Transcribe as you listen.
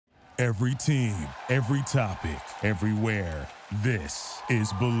Every team, every topic, everywhere. This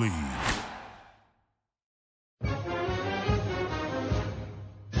is Believe.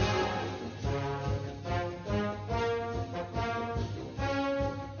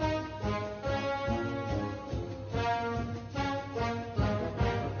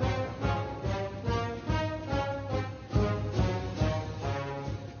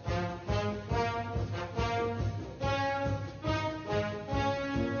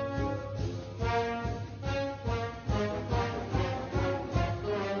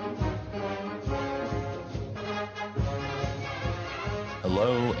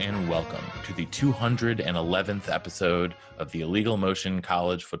 Hello and welcome to the 211th episode of the Illegal Motion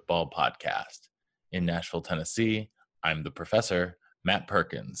College Football Podcast. In Nashville, Tennessee, I'm the professor, Matt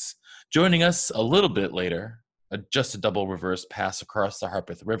Perkins. Joining us a little bit later, just a double reverse pass across the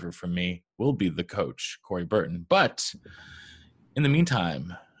Harpeth River from me, will be the coach, Corey Burton. But in the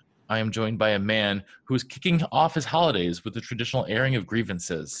meantime, I am joined by a man who is kicking off his holidays with the traditional airing of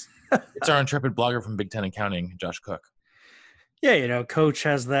grievances. It's our intrepid blogger from Big Ten Accounting, Josh Cook. Yeah, you know, Coach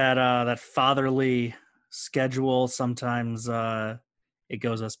has that fatherly schedule. Sometimes it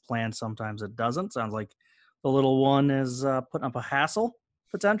goes as planned, sometimes it doesn't. Sounds like the little one is putting up a hassle,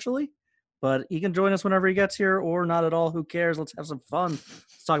 potentially. But he can join us whenever he gets here, or not at all. Who cares? Let's have some fun.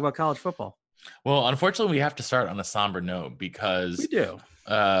 Let's talk about college football. Well, unfortunately, we have to start on a somber note because We do.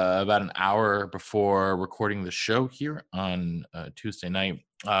 About an hour before recording the show here on Tuesday night,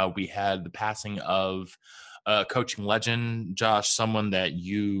 we had the passing of coaching legend, Josh, someone that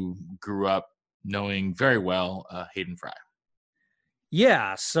you grew up knowing very well, Hayden Fry.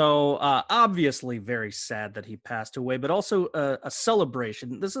 Yeah, so obviously very sad that he passed away, but also a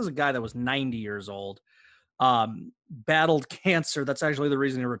celebration. This is a guy that was 90 years old, battled cancer. That's actually the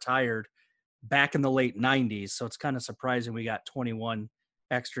reason he retired back in the late 90s. So it's kind of surprising we got 21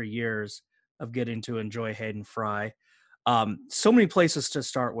 extra years of getting to enjoy Hayden Fry. So many places to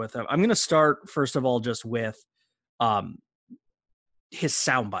start with. I'm going to start, first of all, just with his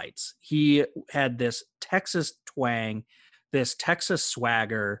sound bites. He had this Texas twang, this Texas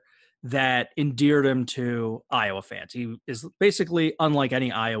swagger that endeared him to Iowa fans. He is basically unlike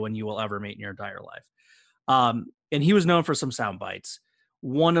any Iowan you will ever meet in your entire life. And he was known for some sound bites.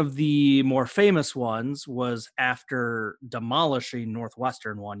 One of the more famous ones was after demolishing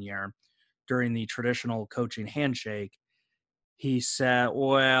Northwestern one year during the traditional coaching handshake. He said,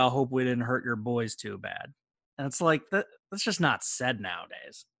 well, hope we didn't hurt your boys too bad. And it's like, that's just not said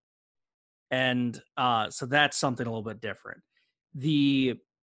nowadays. And so that's something a little bit different. The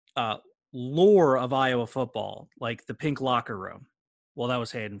lore of Iowa football, like the pink locker room, well, that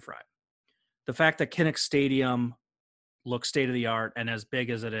was Hayden Fry. The fact that Kinnick Stadium looks state-of-the-art and as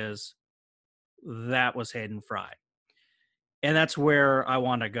big as it is, that was Hayden Fry. And that's where I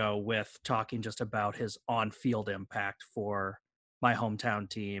want to go with talking just about his on-field impact for my hometown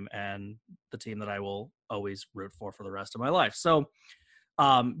team and the team that I will always root for the rest of my life. So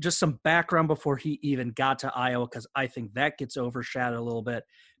just some background before he even got to Iowa, because I think that gets overshadowed a little bit.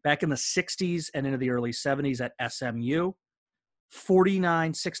 Back in the 60s and into the early 70s at SMU,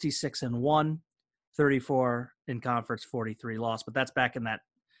 49, 66-1, 34 in conference, 43 loss. But that's back in that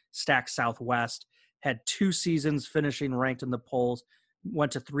stacked Southwest. Had 2 seasons finishing ranked in the polls,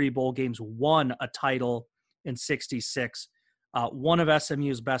 went to 3 bowl games, won a title in 66. One of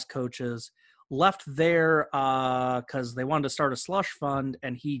SMU's best coaches, left there because they wanted to start a slush fund,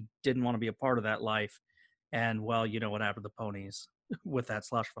 and he didn't want to be a part of that life. And, well, you know what happened to the Ponies with that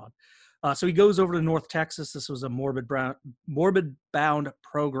slush fund. So he goes over to North Texas. This was a morbid-bound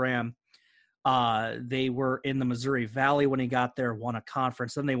program. They were in the Missouri Valley when he got there, won a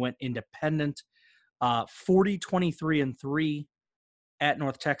conference. Then they went independent, 40-23-3 at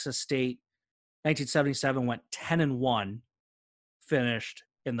North Texas State. 1977 went 10-1, finished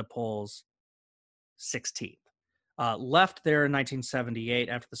in the polls 16th. Left there in 1978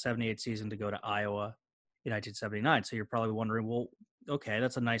 after the 78 season to go to Iowa in 1979. So you're probably wondering, well, okay,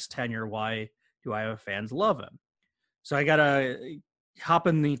 that's a nice tenure. Why do Iowa fans love him? So I got to hop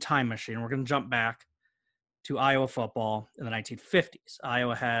in the time machine. We're going to jump back to Iowa football in the 1950s.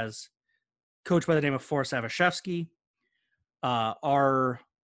 Iowa has a coach by the name of Forrest Avashevsky, our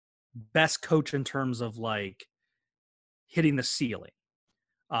best coach in terms of like hitting the ceiling.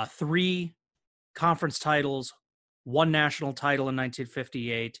 3 conference titles, 1 national title in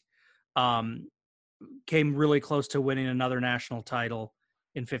 1958, came really close to winning another national title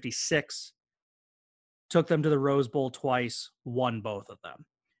in 56, took them to the Rose Bowl twice, won both of them.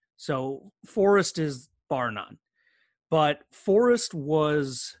 So Forrest is bar none. But Forrest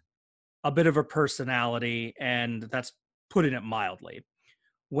was a bit of a personality, and that's putting it mildly.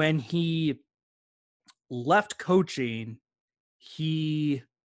 When he left coaching, he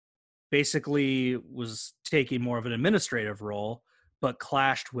basically was taking more of an administrative role, but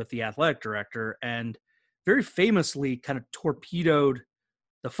clashed with the athletic director and very famously kind of torpedoed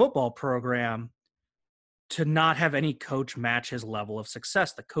the football program to not have any coach match his level of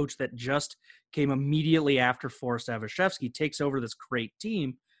success. The coach that just came immediately after Forrest Evashevsky takes over this great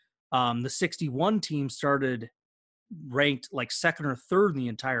team. The 61 team started ranked like second or third in the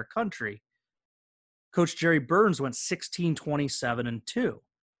entire country. Coach Jerry Burns went 16-27-2.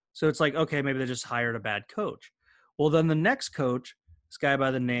 So it's like, okay, maybe they just hired a bad coach. Well, then the next coach, this guy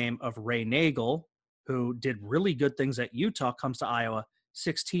by the name of Ray Nagel, who did really good things at Utah, comes to Iowa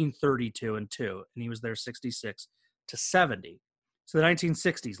 16-32-2, and he was there 66-70. So the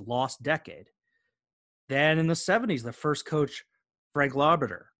 1960s, lost decade. Then in the 70s, the first coach, Frank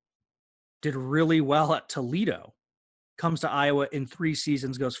Lauberter, did really well at Toledo, comes to Iowa in 3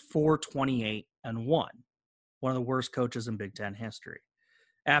 seasons, goes 4-28-1, one of the worst coaches in Big Ten history.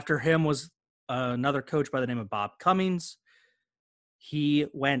 After him was another coach by the name of Bob Cummings. He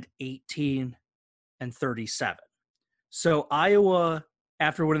went 18-37. So Iowa,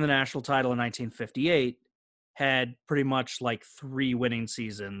 after winning the national title in 1958, had pretty much like 3 winning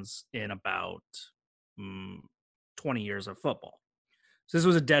seasons in about 20 years of football. So this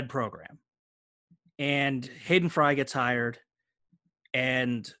was a dead program. And Hayden Fry gets hired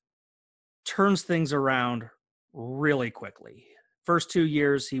and turns things around really quickly. First 2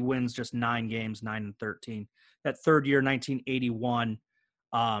 years, he wins just 9 games, 9-13. That third year, 1981,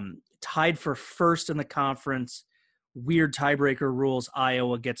 tied for first in the conference. Weird tiebreaker rules.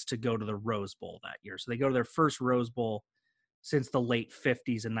 Iowa gets to go to the Rose Bowl that year. So they go to their first Rose Bowl since the late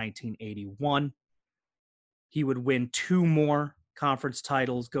 50s in 1981. He would win 2 more conference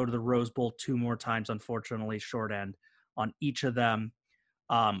titles, go to the Rose Bowl 2 more times, unfortunately, short end on each of them.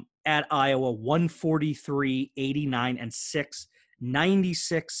 At Iowa, 143, 89-6,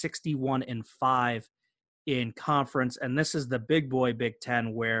 96, 61-5 in conference. And this is the big boy Big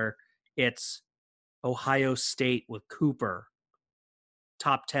Ten, where it's Ohio State with Cooper,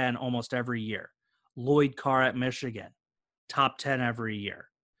 top 10 almost every year. Lloyd Carr at Michigan, top 10 every year.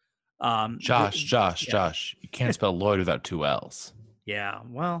 Josh, you can't spell Lloyd without 2 L's. Yeah,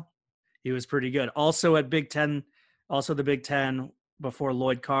 well, he was pretty good. Also at Big Ten, also the Big Ten before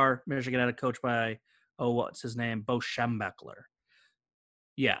Lloyd Carr, Michigan had a coach by, what's his name? Bo Schembechler.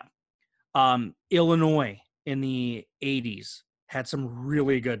 Yeah. Illinois in the 80s had some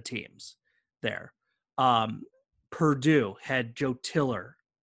really good teams there. Purdue had Joe Tiller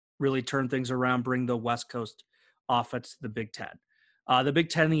really turn things around, bring the West Coast offense to the Big Ten. The Big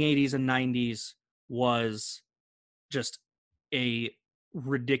Ten in the 80s and 90s was just a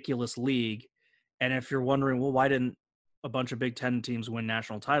ridiculous league. And if you're wondering, well, why didn't a bunch of Big Ten teams win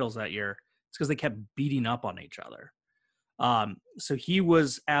national titles that year? It's because they kept beating up on each other. So he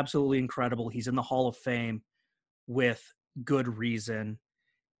was absolutely incredible. He's in the Hall of Fame with good reason.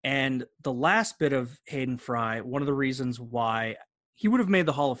 And the last bit of Hayden Fry, one of the reasons why he would have made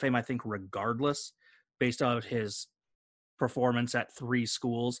the Hall of Fame, I think, regardless, based on his performance at 3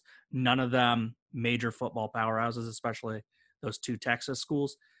 schools, none of them major football powerhouses, especially those 2 Texas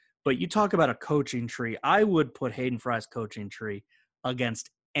schools. But you talk about a coaching tree, I would put Hayden Fry's coaching tree against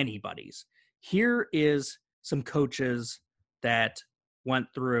anybody's. Here is some coaches that went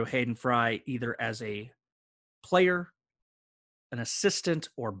through Hayden Fry either as a player, an assistant,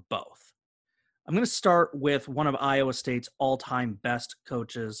 or both. I'm going to start with one of Iowa State's all-time best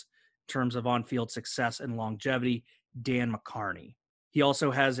coaches in terms of on-field success and longevity, Dan McCarney. He also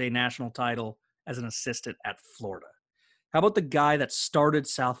has a national title as an assistant at Florida. How about the guy that started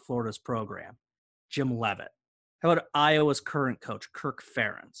South Florida's program, Jim Leavitt? How about Iowa's current coach, Kirk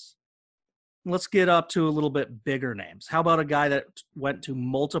Ferentz? Let's get up to a little bit bigger names. How about a guy that went to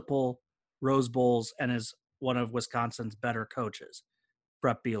multiple Rose Bowls and is one of Wisconsin's better coaches,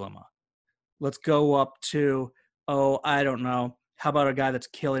 Brett Bielema? Let's go up to, I don't know. How about a guy that's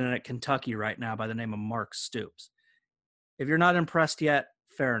killing it at Kentucky right now by the name of Mark Stoops? If you're not impressed yet,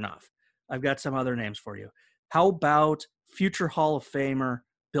 fair enough. I've got some other names for you. How about future Hall of Famer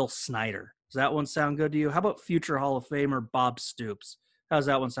Bill Snyder? Does that one sound good to you? How about future Hall of Famer Bob Stoops? How does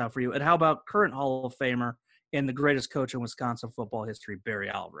that one sound for you? And how about current Hall of Famer and the greatest coach in Wisconsin football history, Barry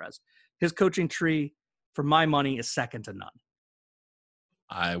Alvarez? His coaching tree, for my money, is second to none.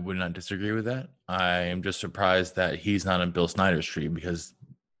 I would not disagree with that. I am just surprised that he's not in Bill Snyder's tree, because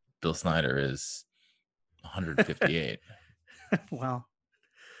Bill Snyder is 158. Well,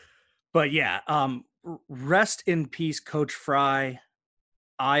 but yeah, rest in peace, Coach Fry.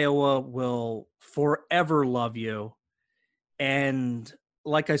 Iowa will forever love you. And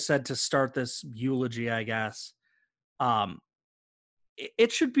like I said, to start this eulogy, I guess,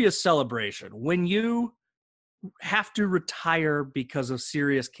 it should be a celebration. When you have to retire because of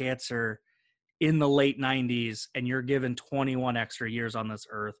serious cancer in the late 90s and you're given 21 extra years on this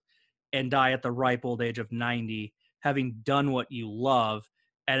earth and die at the ripe old age of 90, having done what you love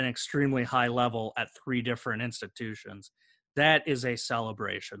at an extremely high level at 3 different institutions, that is a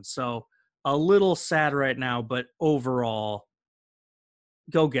celebration. So a little sad right now, but overall,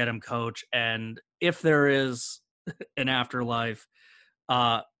 go get him, coach. And if there is an afterlife,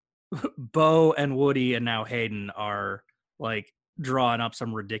 Bo and Woody and now Hayden are like drawing up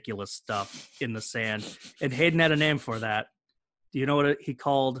some ridiculous stuff in the sand. And Hayden had a name for that. Do you know what he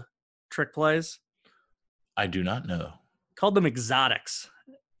called trick plays? I do not know. Called them exotics.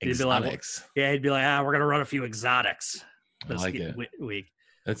 Exotics. He'd be like, we're going to run a few exotics this week.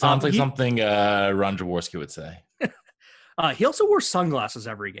 It sounds like something Ron Jaworski would say. He also wore sunglasses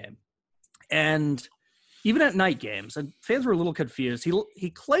every game. And even at night games, and fans were a little confused. He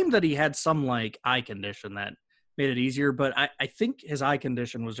claimed that he had some like eye condition that made it easier, but I think his eye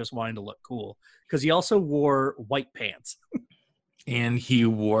condition was just wanting to look cool because he also wore white pants. And he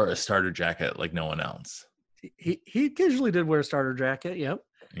wore a starter jacket like no one else. He occasionally did wear a starter jacket. Yep.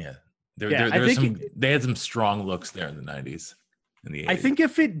 Yeah. They had some strong looks there in the 90s. In the 80s. I think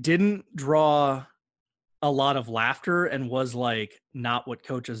if it didn't draw a lot of laughter and was like not what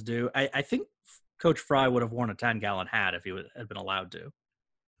coaches do, I think Coach Fry would have worn a 10-gallon hat if he had been allowed to.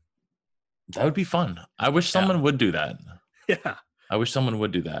 That would be fun. I wish someone would do that. Yeah. I wish someone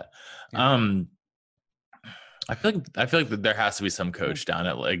would do that. Yeah. I feel like that there has to be some coach down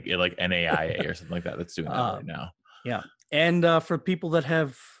at like NAIA or something like that that's doing that right now. Yeah. And for people that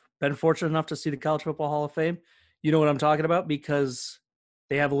have been fortunate enough to see the College Football Hall of Fame, you know what I'm talking about because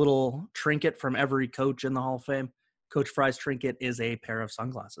they have a little trinket from every coach in the Hall of Fame. Coach Fry's trinket is a pair of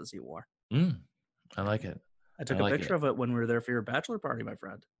sunglasses he wore. I like it. I took a picture of it when we were there for your bachelor party, my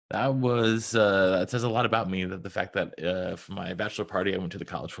friend. That was that says a lot about me, that the fact that for my bachelor party I went to the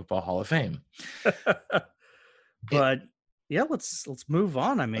College Football Hall of Fame. But yeah, let's move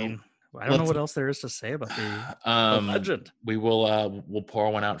on. I mean, I don't know what else there is to say about the legend. We will we'll pour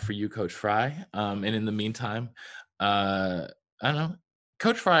one out for you, Coach Fry. And in the meantime, I don't know.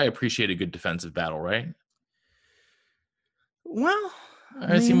 Coach Fry appreciated a good defensive battle, right? Well,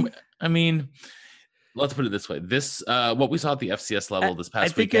 I mean, let's put it this way. This what we saw at the FCS level this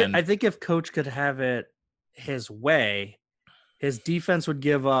past weekend. I think if Coach could have it his way, his defense would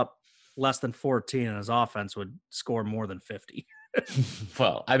give up less than 14 and his offense would score more than 50.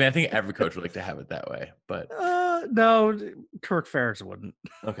 Well, I mean, I think every coach would like to have it that way, but no, Kirk Ferentz wouldn't.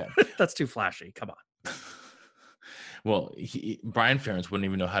 Okay. That's too flashy. Come on. Well, Brian Ferentz wouldn't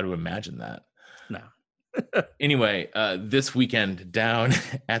even know how to imagine that. No. Anyway, this weekend down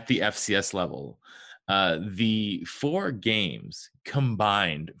at the FCS level, the 4 games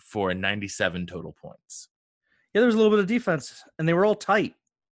combined for 97 total points. Yeah, there was a little bit of defense, and they were all tight.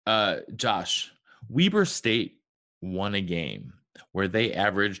 Josh, Weber State won a game where they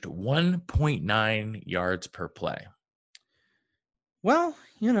averaged 1.9 yards per play. Well,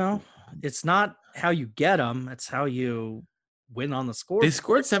 you know, it's not how you get them, it's how you win on the score. They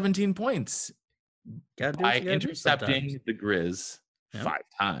scored 17 points by intercepting the Grizz 5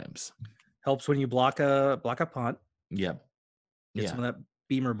 times. Helps when you block a punt. Yep. Get some of that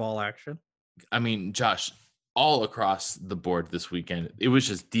Beamer ball action. I mean, Josh, all across the board this weekend, it was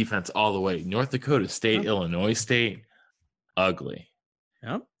just defense all the way. North Dakota State, Illinois State, ugly.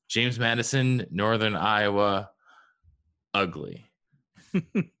 Yep. James Madison, Northern Iowa, ugly.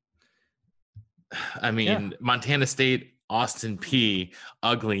 I mean, Montana State, Austin P,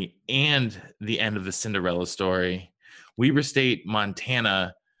 ugly, and the end of the Cinderella story. Weber State,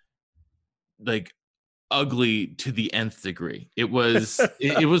 Montana, like ugly to the nth degree. It was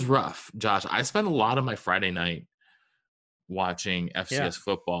it was rough, Josh. I spent a lot of my Friday night watching FCS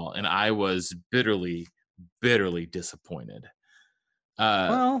football, and I was bitterly disappointed.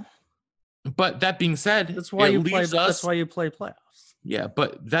 But that being said, that's why you play playoffs. Yeah,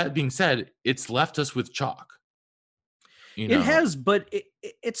 but that being said, it's left us with chalk. It has, but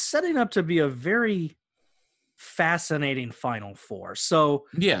it's setting up to be a very fascinating Final Four. So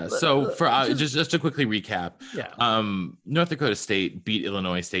for just to quickly recap, North Dakota State beat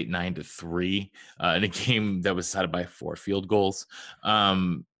Illinois State 9-3 in a game that was decided by 4 field goals.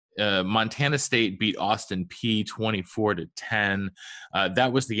 Montana State beat Austin P 24-10.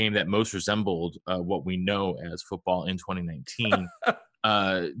 That was the game that most resembled what we know as football in 2019.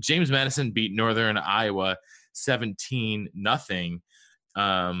 James Madison beat Northern Iowa 17-0.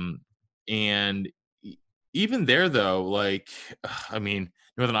 And even there though, like, I mean,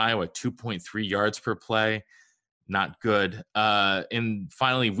 Northern Iowa 2.3 yards per play, not good. And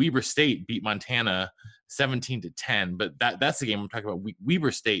finally, Weber State beat Montana 17-10. But that's the game I'm talking about.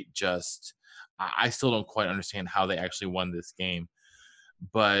 Weber State just, I still don't quite understand how they actually won this game.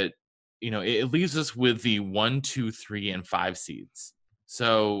 But it leaves us with the 1, 2, 3, and 5 seeds.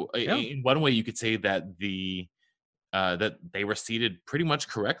 So in one way, you could say that that they were seeded pretty much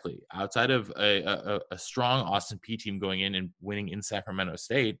correctly. Outside of a strong Austin Peay team going in and winning in Sacramento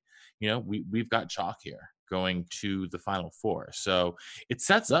State, we've got chalk here going to the Final Four. So it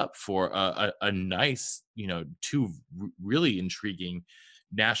sets up for a nice, two really intriguing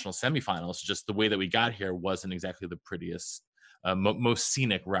national semifinals. Just the way that we got here wasn't exactly the prettiest, most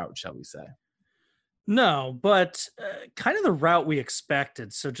scenic route, shall we say. No, but kind of the route we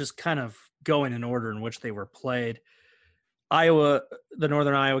expected. So just kind of going in order in which they were played. Iowa, the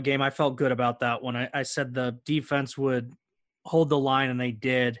Northern Iowa game, I felt good about that one. I said the defense would hold the line, and they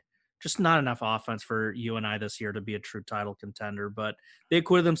did. Just not enough offense for UNI this year to be a true title contender, but they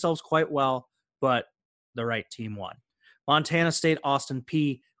acquitted themselves quite well, but the right team won. Montana State, Austin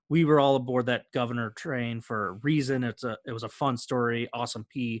Peay, we were all aboard that governor train for a reason. It was a fun story. Austin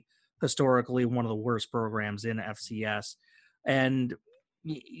Peay, historically one of the worst programs in FCS. And,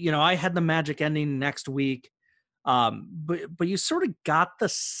 I had the Magic ending next week. But you sort of got the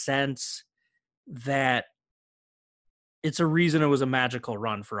sense that it's a reason it was a magical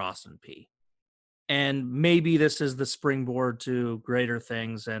run for Austin Peay. And maybe this is the springboard to greater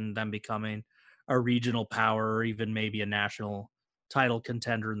things and them becoming a regional power or even maybe a national title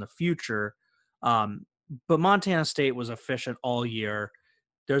contender in the future. But Montana State was efficient all year.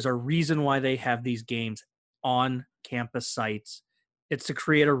 There's a reason why they have these games on campus sites. It's to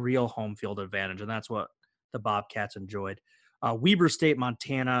create a real home field advantage, and that's what the Bobcats enjoyed. Weber State,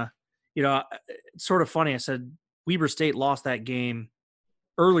 Montana, it's sort of funny. I said Weber State lost that game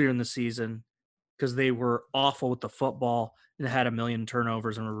earlier in the season because they were awful with the football and had a million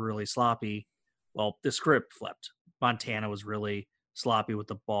turnovers and were really sloppy. Well, the script flipped. Montana was really sloppy with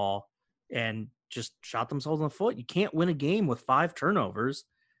the ball and just shot themselves in the foot. You can't win a game with 5 turnovers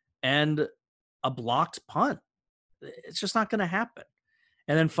and a blocked punt. It's just not going to happen.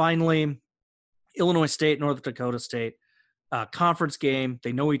 And then finally, Illinois State, North Dakota State, conference game.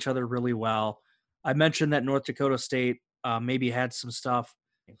 They know each other really well. I mentioned that North Dakota State maybe had some stuff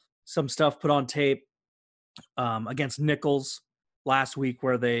put on tape against Nichols last week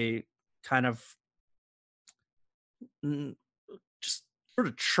where they kind of just sort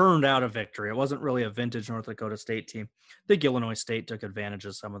of churned out a victory. It wasn't really a vintage North Dakota State team. I think Illinois State took advantage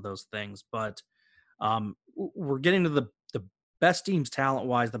of some of those things, but we're getting to the best teams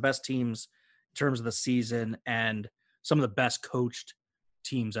talent-wise, the best teams in terms of the season, and some of the best coached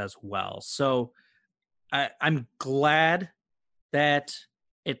teams as well. So I'm glad that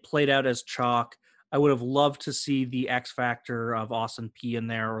it played out as chalk. I would have loved to see the X factor of Austin Peay in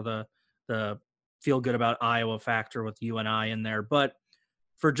there, or the feel good about Iowa factor with UNI in there. But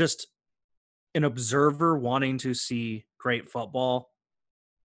for just an observer wanting to see great football,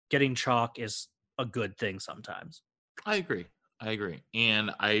 getting chalk is a good thing sometimes. I agree. And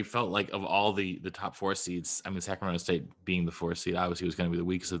I felt like of all the top 4 seeds, I mean, Sacramento State being the 4th seed, obviously was going to be the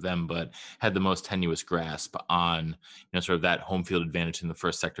weakest of them, but had the most tenuous grasp on, sort of that home field advantage in the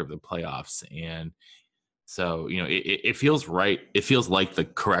first sector of the playoffs. And so, it feels right. It feels like the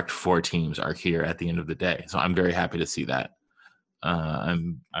correct 4 teams are here at the end of the day. So I'm very happy to see that.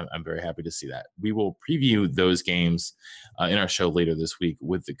 I'm very happy to see that. We will preview those games in our show later this week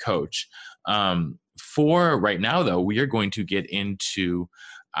with the coach. For right now, though, we are going to get into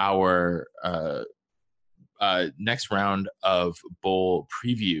our next round of bowl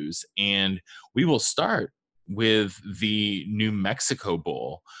previews, and we will start with the New Mexico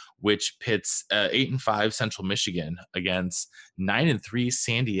Bowl, which pits 8-5 Central Michigan against 9-3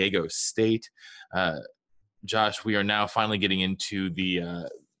 San Diego State. Josh, we are now finally getting into the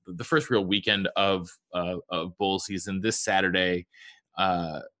first real weekend of bowl season. This Saturday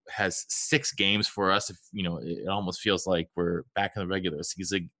has 6 games for us. It almost feels like we're back in the regular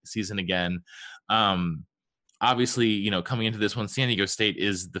season again. Obviously, coming into this one, San Diego State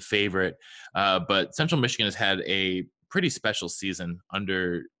is the favorite, but Central Michigan has had a pretty special season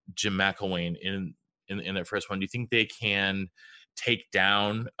under Jim McElwain in their first one. Do you think they can take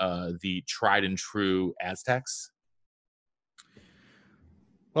down the tried and true Aztecs?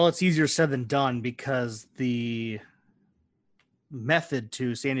 Well, it's easier said than done because the method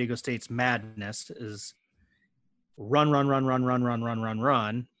to San Diego State's madness is run back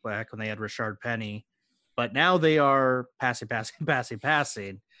when they had Rashard Penny. But now they are passing.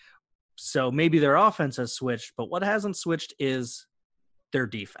 So maybe their offense has switched, but what hasn't switched is their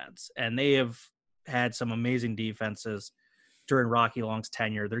defense. And they have had some amazing defenses during Rocky Long's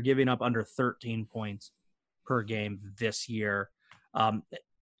tenure. They're giving up under 13 points per game this year.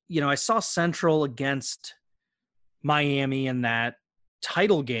 I saw Central against Miami in that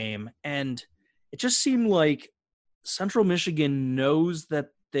title game, and it just seemed like Central Michigan knows that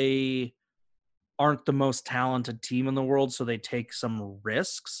they aren't the most talented team in the world, so they take some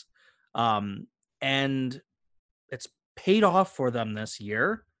risks. And it's paid off for them this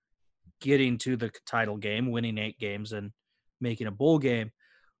year, getting to the title game, winning 8 games and making a bowl game.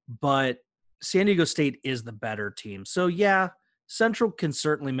 But San Diego State is the better team. So yeah, Central can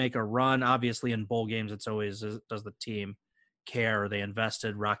certainly make a run. Obviously in bowl games, it's always, does the team care? They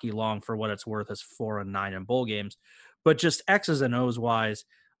invested Rocky Long, for what it's worth, as 4-9 in bowl games. But just X's and O's wise,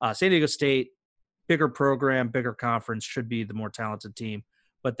 San Diego State, bigger program, bigger conference, should be the more talented team.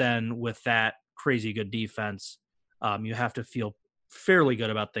 But then with that crazy good defense, you have to feel fairly good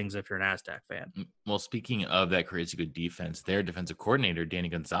about things if you're an Aztec fan. Well, speaking of that crazy good defense, their defensive coordinator, Danny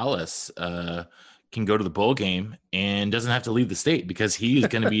Gonzalez, can go to the bowl game and doesn't have to leave the state because he's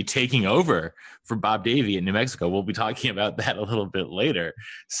going to be taking over for Bob Davie in New Mexico. We'll be talking about that a little bit later.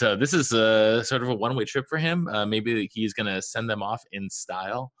 So this is sort of a one-way trip for him. Maybe he's going to send them off in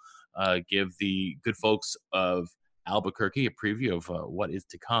style, give the good folks of Albuquerque a preview of what is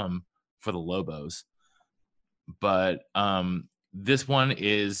to come for the Lobos. But this one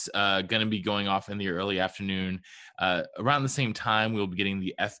is going to be going off in the early afternoon. Around the same time, we'll be getting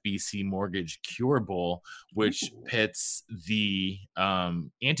the FBC Mortgage Cure Bowl, which pits the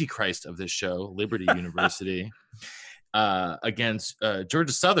antichrist of this show, Liberty University, against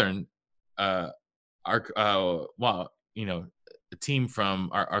Georgia Southern. A team from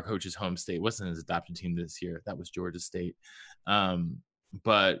our coach's home state. Wasn't his adopted team this year. That was Georgia State.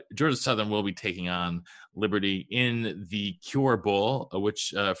 But Georgia Southern will be taking on Liberty in the Cure Bowl,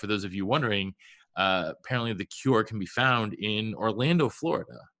 which, for those of you wondering, apparently the Cure can be found in Orlando,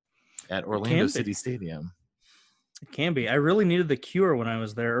 Florida, at Orlando City Stadium. It can be. I really needed the Cure when I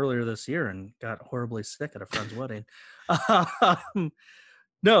was there earlier this year and got horribly sick at a friend's wedding. I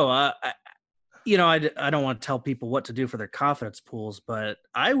don't want to tell people what to do for their confidence pools, but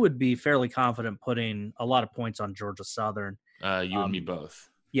I would be fairly confident putting a lot of points on Georgia Southern. You and me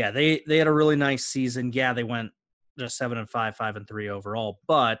both. Yeah, they had a really nice season. Yeah, they went just 7-5, 5-3 overall,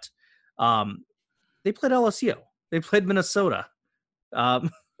 but they played LSU. They played Minnesota.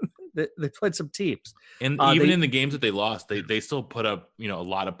 They played some teams. And even in the games that they lost, they still put up, a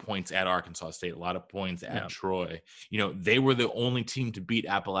lot of points at Arkansas State, a lot of points at Troy. They were the only team to beat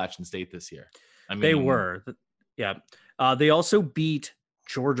Appalachian State this year. I mean, they were. Yeah. They also beat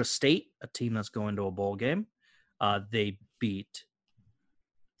Georgia State, a team that's going to a bowl game. They beat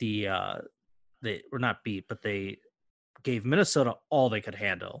they gave Minnesota all they could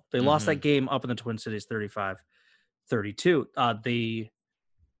handle. They lost that game up in the Twin Cities 35-32. They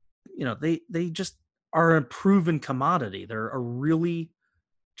just are a proven commodity. They're a really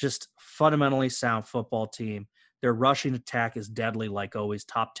just fundamentally sound football team. Their rushing attack is deadly, like always,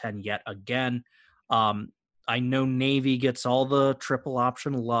 top 10 yet again. I know Navy gets all the triple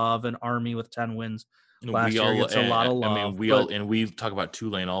option love, and Army with 10 wins last year gets a lot of love. We talk about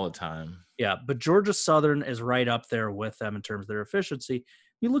Tulane all the time. Yeah, but Georgia Southern is right up there with them in terms of their efficiency.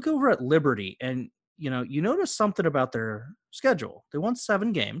 You look over at Liberty, and you notice something about their schedule. They won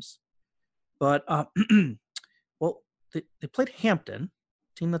 7 games, but they played Hampton,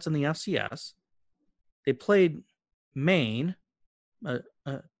 team that's in the FCS. They played Maine, a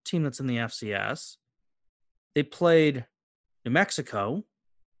team that's in the FCS. They played New Mexico,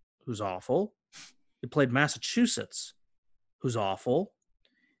 who's awful. They played Massachusetts, who's awful.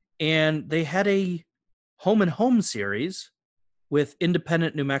 And they had a home and home series with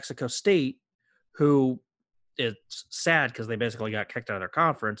independent New Mexico State, who it's sad because they basically got kicked out of their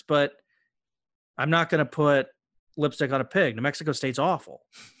conference, but I'm not going to put lipstick on a pig. New Mexico State's awful.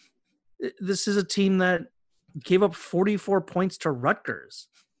 This is a team that gave up 44 points to Rutgers.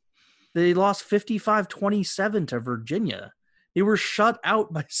 They lost 55-27 to Virginia. They were shut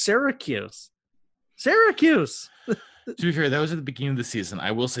out by Syracuse. To be fair, that was at the beginning of the season.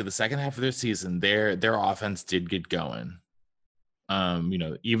 I will say the second half of their season, their offense did get going.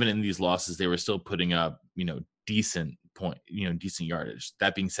 Even in these losses, they were still putting up, decent yardage.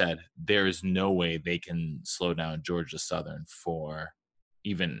 That being said, there is no way they can slow down Georgia Southern for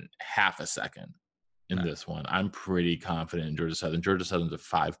even half a second in this one. I'm pretty confident in Georgia Southern. Georgia Southern's a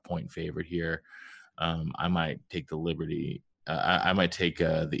 5-point favorite here. I might take the Liberty. I might take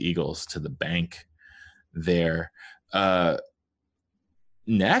the Eagles to the bank there.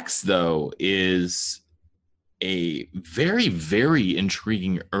 Next, though, is a very, very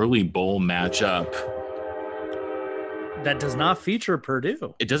intriguing early bowl matchup. That does not feature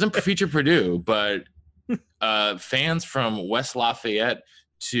Purdue. It doesn't feature Purdue, but fans from West Lafayette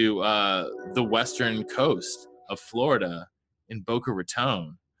to the western coast of Florida in Boca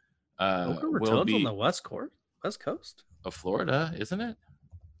Raton. Boca Raton's on the west coast of Florida, isn't it?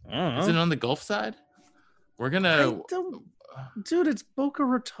 I don't know. Is it on the Gulf side? We're gonna, dude. It's Boca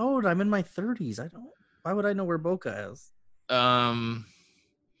Raton. I'm in my 30s. Why would I know where Boca is? I'm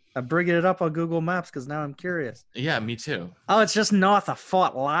bringing it up on Google Maps because now I'm curious. Yeah, me too. Oh, it's just north of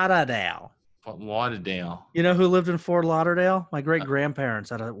Fort Lauderdale. Fort Lauderdale. You know who lived in Fort Lauderdale? My great grandparents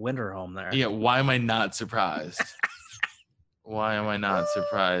had a winter home there. Yeah. Why am I not surprised? Why am I not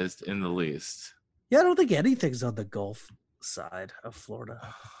surprised in the least? Yeah, I don't think anything's on the Gulf side of Florida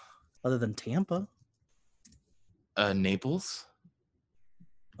other than Tampa. Naples.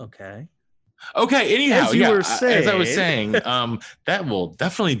 Okay. Anyhow, as I was saying, that will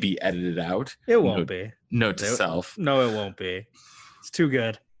definitely be edited out. It won't be. Note to self. No, it won't be. It's too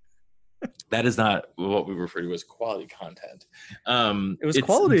good. That is not what we refer to as quality content. It was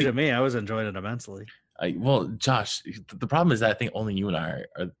quality to me. I was enjoying it immensely. Well, Josh, the problem is that I think only you and I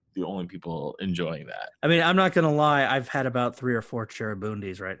are the only people enjoying that. I mean, I'm not going to lie. I've had about 3 or 4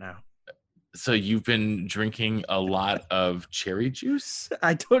 Cherubundis right now. So you've been drinking a lot of cherry juice?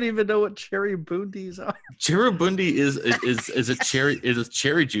 I don't even know what Cherubundis are. Cherubundi is a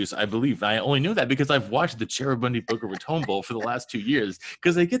cherry juice, I believe. I only knew that because I've watched the Cherubundi Boca Raton Bowl for the last 2 years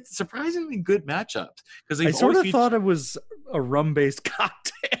because they get surprisingly good matchups. Because I sort of thought it was a rum-based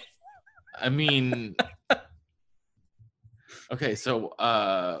cocktail. I mean, okay, so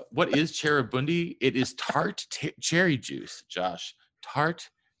what is Cherubundi? It is tart cherry juice, Josh. Tart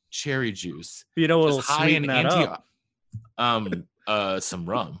cherry juice. You know what'll sweeten that up? Some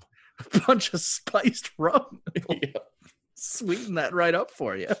rum. A bunch of spiced rum. Yeah. Sweeten that right up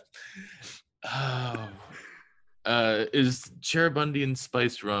for you. Is Cherubundian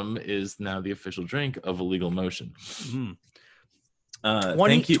spiced rum is now the official drink of Illegal Motion. Mm-hmm.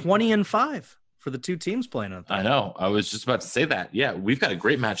 20-5 for the two teams playing on. I know. I was just about to say that. Yeah, we've got a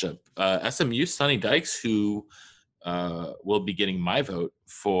great matchup. SMU Sonny Dykes, who will be getting my vote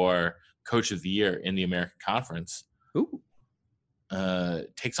for Coach of the Year in the American Conference. Ooh.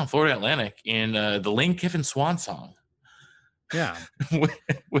 Takes on Florida Atlantic in the Lane Kiffin Swan Song. Yeah.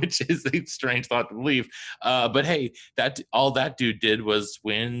 Which is a strange thought to believe. But hey, all that dude did was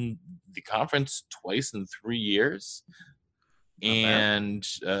win the conference twice in 3 years. And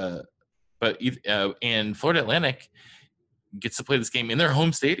Florida Atlantic gets to play this game in their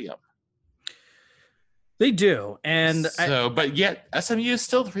home stadium. They do. And but yet SMU is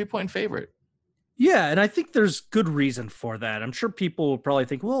still the 3-point favorite. Yeah, and I think there's good reason for that. I'm sure people will probably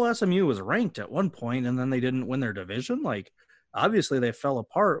think, well, SMU was ranked at one point and then they didn't win their division. Like, obviously they fell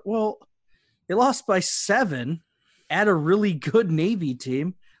apart. Well, they lost by 7 at a really good Navy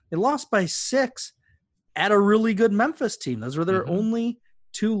team. They lost by 6 at a really good Memphis team. Those were their only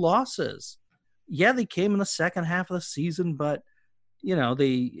 2 losses. Yeah, they came in the second half of the season, but, you know,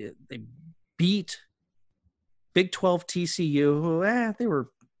 they beat Big 12 TCU, who, they were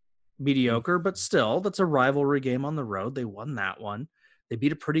mediocre, but still, that's a rivalry game on the road. They won that one. They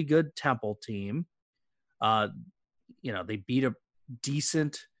beat a pretty good Temple team. They beat a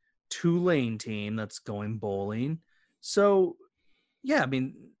decent Tulane team that's going bowling. So, yeah, I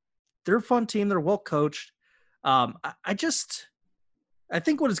mean, they're a fun team. They're well coached. I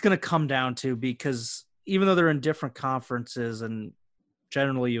think what it's going to come down to, because even though they're in different conferences, and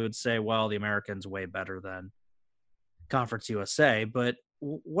generally you would say, well, the American's way better than Conference USA, but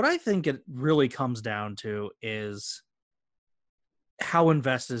what I think it really comes down to is how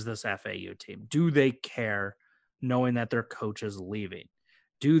invested is this FAU team? Do they care knowing that their coach is leaving?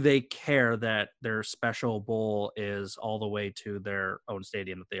 Do they care that their special bowl is all the way to their own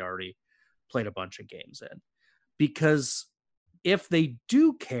stadium that they already played a bunch of games in? Because if they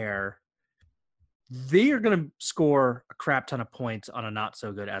do care, they are going to score a crap ton of points on a not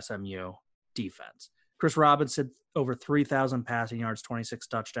so good SMU defense. Chris Robinson, over 3,000 passing yards, 26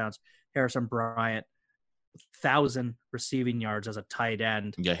 touchdowns. Harrison Bryant, 1,000 receiving yards as a tight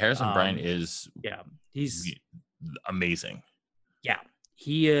end. Yeah, Harrison Bryant is he's amazing. Yeah,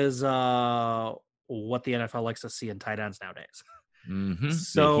 he is what the NFL likes to see in tight ends nowadays. Mm-hmm.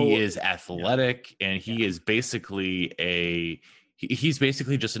 So he is athletic, and he is basically he's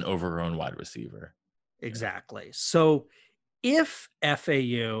basically just an overgrown wide receiver. Exactly. So if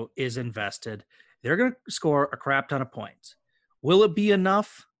FAU is invested, they're going to score a crap ton of points. Will it be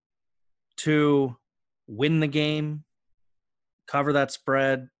enough to win the game cover that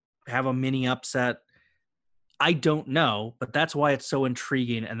spread, have a mini upset? I don't know, but that's why it's so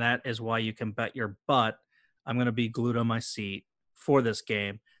intriguing, and that is why you can bet your butt I'm going to be glued on my seat for this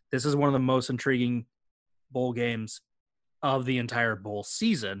game. This is one of the most intriguing bowl games of the entire bowl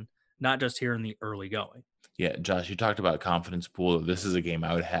season, not just here in the early going. Yeah, Josh, you talked about confidence pool. This is a game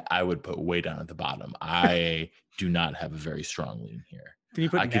I would put way down at the bottom. I do not have a very strong lean here. Can you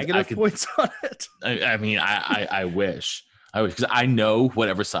put negative points on it? I mean, I wish. Because I know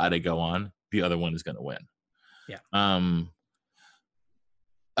whatever side I go on, the other one is going to win. Yeah.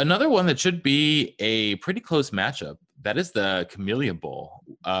 Another one that should be a pretty close matchup, that is the Camellia Bowl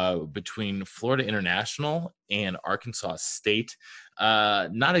between Florida International and Arkansas State.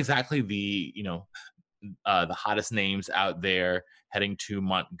 Not exactly the hottest names out there heading to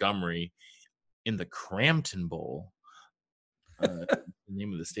Montgomery in the Crampton Bowl. The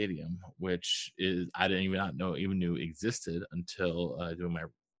name of the stadium, which is I didn't even knew existed until doing my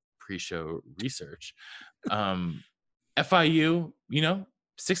pre-show research. FIU,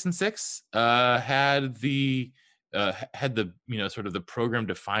 6-6, had the sort of the program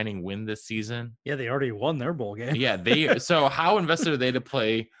defining win this season. Yeah, they already won their bowl game. Yeah, so how invested are they to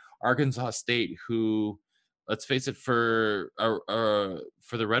play Arkansas State, who, let's face it, for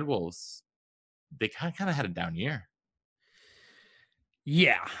the Red Wolves, they kind of had a down year.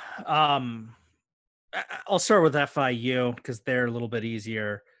 Yeah. I'll start with FIU because they're a little bit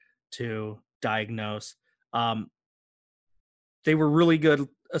easier to diagnose. They were really good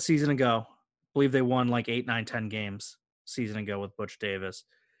a season ago. I believe they won like 8, 9, 10 games a season ago with Butch Davis.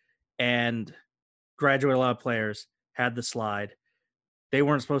 And graduated a lot of players, had the slide. They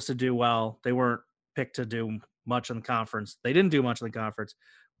weren't supposed to do well. They weren't picked to do much in the conference. They didn't do much in the conference,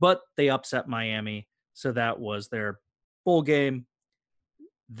 but they upset Miami. So that was their bowl game.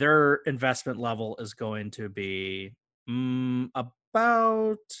 Their investment level is going to be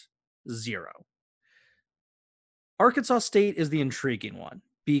about 0. Arkansas State is the intriguing one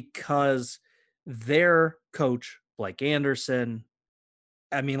because their coach, Blake Anderson,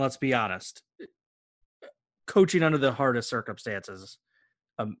 I mean, let's be honest, coaching under the hardest circumstances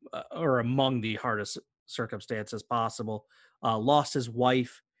or among the hardest circumstances possible, lost his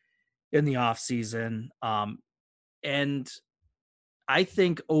wife in the offseason. And I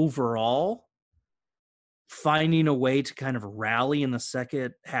think overall, finding a way to kind of rally in the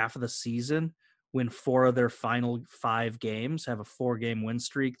second half of the season, win 4 of their final 5 games, have a 4-game win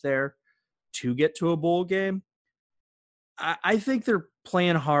streak there to get to a bowl game. I think they're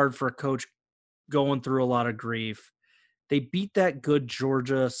playing hard for a coach going through a lot of grief. They beat that good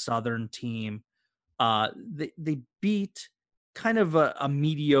Georgia Southern team. They beat kind of a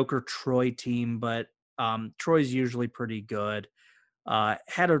mediocre Troy team, but Troy's usually pretty good.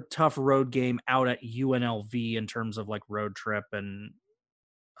 Had a tough road game out at UNLV in terms of like road trip and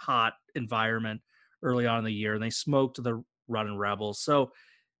hot environment early on in the year, and they smoked the Running Rebels. So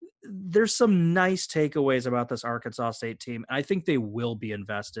there's some nice takeaways about this Arkansas State team. I think they will be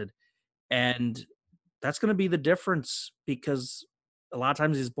invested, and that's going to be the difference because a lot of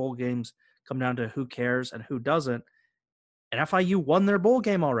times these bowl games come down to who cares and who doesn't. And FIU won their bowl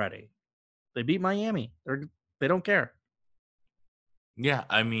game already. They beat Miami. They don't care. Yeah,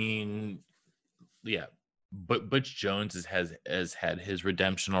 I mean, yeah. But Butch Jones has had his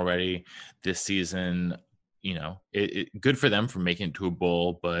redemption already this season. Good for them for making it to a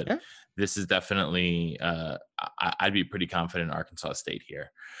bowl, but yeah. This is definitely I'd be pretty confident in Arkansas State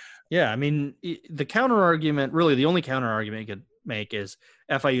here. Yeah, I mean, the counter argument, really the only counter argument you could make is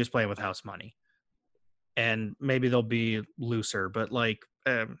FIU is playing with house money, and maybe they'll be looser, but like,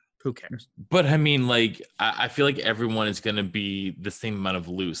 who cares? But I mean, like, I feel like everyone is going to be the same amount of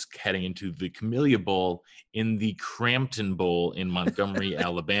loose heading into the Camellia Bowl in the Crampton Bowl in Montgomery,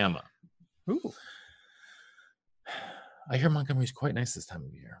 Alabama. Ooh. I hear Montgomery's quite nice this time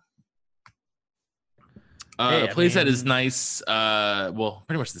of year. A place that is nice,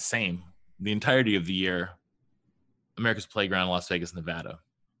 pretty much the same the entirety of the year. America's Playground, Las Vegas, Nevada.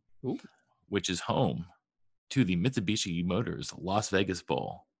 Ooh. Which is home to the Mitsubishi Motors Las Vegas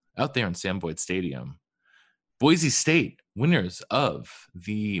Bowl out there in Sam Boyd Stadium. Boise State, winners of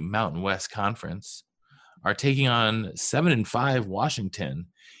the Mountain West Conference, are taking on 7-5 Washington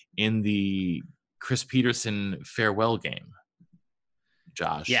in the Chris Peterson farewell game.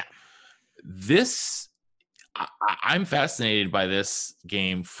 Josh. Yeah. I'm fascinated by this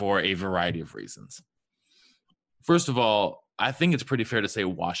game for a variety of reasons. First of all, I think it's pretty fair to say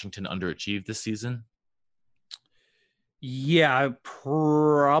Washington underachieved this season. Yeah,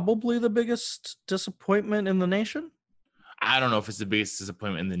 probably the biggest disappointment in the nation. I don't know if it's the biggest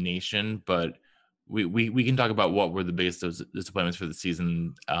disappointment in the nation, but we can talk about what were the biggest disappointments for the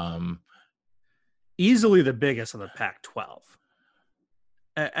season. Easily the biggest of the Pac-12.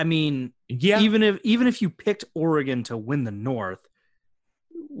 I mean, Yeah, even if you picked Oregon to win the North,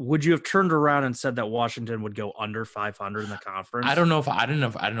 would you have turned around and said that Washington would go under 500 in the conference? I don't know if I don't know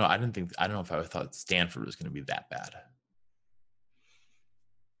if I thought Stanford was going to be that bad.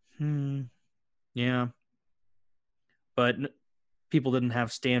 Yeah, but people didn't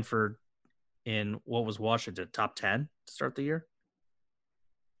have Stanford in what was Washington top 10 to start the year.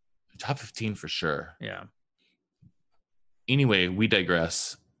 Top 15 for sure. Yeah. Anyway, we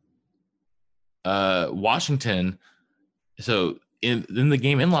digress. Washington. So in the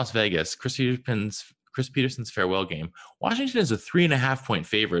game in Las Vegas, Chris Peterson's farewell game, Washington is a 3.5 point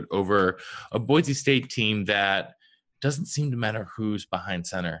favorite over a Boise State team that doesn't seem to matter who's behind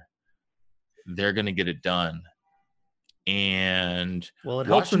center. They're going to get it done. And well, it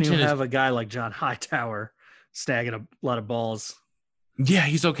helps when you have a guy like John Hightower snagging a lot of balls. Yeah,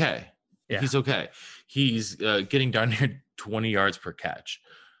 he's okay. Yeah. He's okay. He's getting down near 20 yards per catch,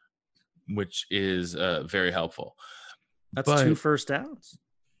 which is very helpful. That's 2 first downs.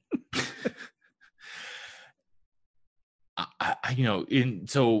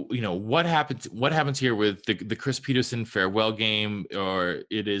 What happens here with the Chris Peterson farewell game, or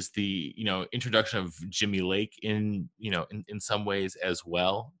it is the introduction of Jimmy Lake in some ways as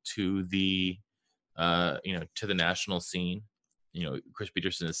well to the to the national scene. Chris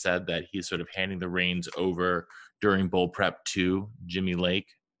Peterson has said that he's sort of handing the reins over during bowl prep to Jimmy Lake.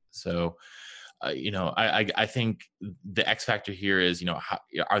 So I think the X factor here is how,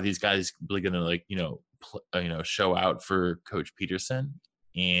 are these guys really going to show out for Coach Peterson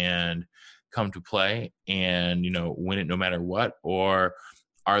and come to play and win it no matter what, or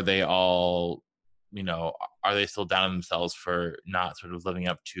are they all are they still down on themselves for not sort of living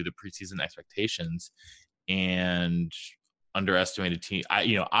up to the preseason expectations and underestimate a team?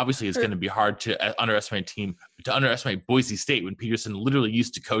 Obviously it's going to be hard to underestimate Boise State when Peterson literally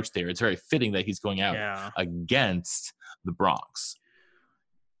used to coach there. It's very fitting that he's going out against the Bronx.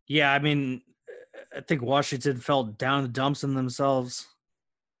 Yeah, I mean, I think Washington felt down in the dumps in themselves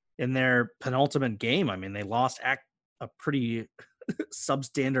in their penultimate game. I mean, they lost a pretty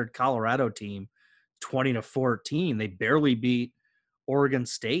substandard Colorado team 20-14. They barely beat Oregon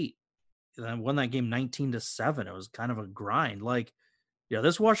State. They won that game 19-7. It was kind of a grind.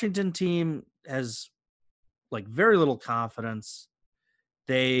 This Washington team has very little confidence.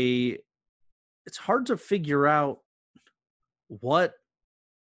 It's hard to figure out what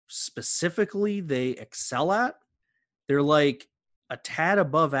specifically they excel at. They're a tad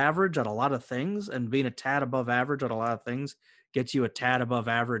above average at a lot of things, and being a tad above average at a lot of things gets you a tad above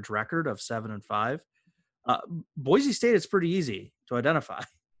average record of 7-5. Boise State is pretty easy to identify.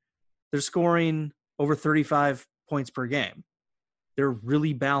 They're scoring over 35 points per game. They're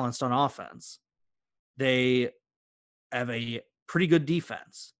really balanced on offense. They have a pretty good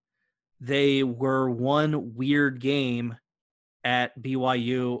defense. They were one weird game at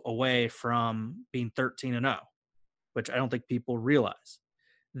BYU away from being 13-0, which I don't think people realize.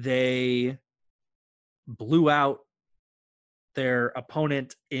 They blew out their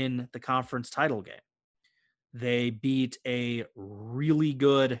opponent in the conference title game. They beat a really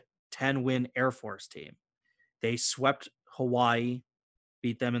good 10-win Air Force team. They swept Hawaii,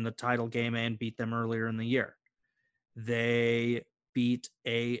 beat them in the title game, and beat them earlier in the year. They beat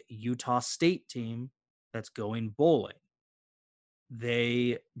a Utah State team that's going bowling.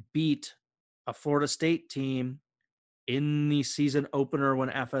 They beat a Florida State team in the season opener when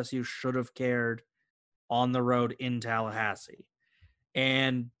FSU should have cared on the road in Tallahassee.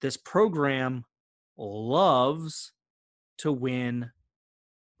 And this program loves to win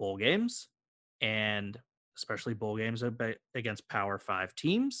bowl games, and especially bowl games against Power 5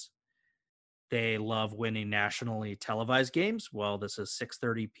 teams. They love winning nationally televised games. Well, this is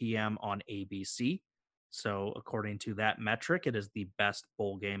 6:30 p.m. on ABC. So according to that metric, it is the best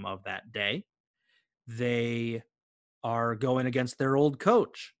bowl game of that day. They are going against their old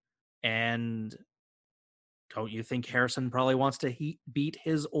coach. And don't you think Harrison probably wants to beat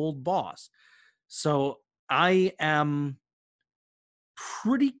his old boss? So I am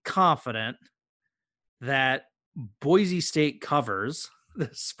pretty confident that Boise State covers the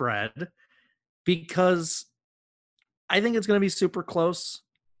spread, because I think it's going to be super close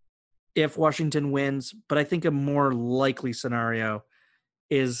if Washington wins, but I think a more likely scenario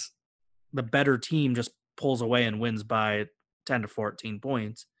is the better team just pulls away and wins by 10-14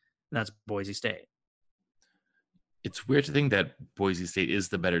 points, and that's Boise State. It's weird to think that Boise State is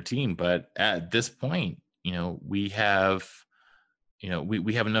the better team, but at this point, we have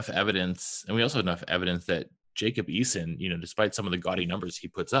we have enough evidence, and we also have enough evidence that Jacob Eason, despite some of the gaudy numbers he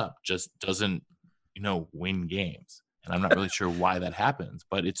puts up, just doesn't, win games. And I'm not really sure why that happens,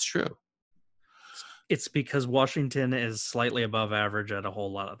 but it's true. It's because Washington is slightly above average at a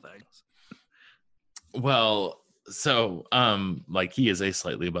whole lot of things. Well, so he is a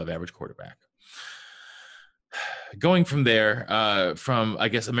slightly above average quarterback. Going from there, from I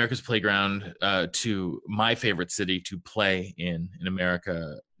guess America's playground to my favorite city to play in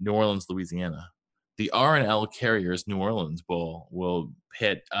America, New Orleans, Louisiana. The R+L Carriers New Orleans Bowl will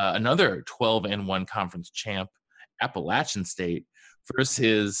pit another 12-1 conference champ, Appalachian State,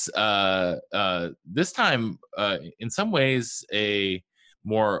 versus this time, in some ways, a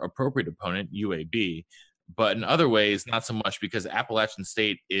more appropriate opponent, UAB, but in other ways, not so much, because Appalachian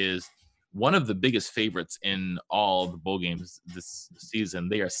State is one of the biggest favorites in all the bowl games this season.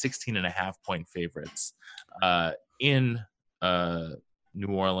 They are 16.5-point favorites in New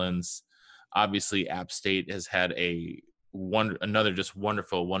Orleans. Obviously, App State has had another just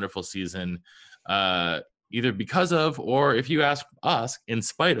wonderful season, either because of, or if you ask us, in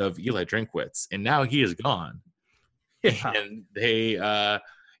spite of Eli Drinkwitz. And now he is gone. Yeah. And they,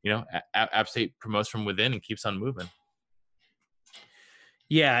 App State promotes from within and keeps on moving.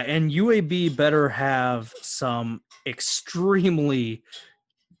 Yeah, and UAB better have some extremely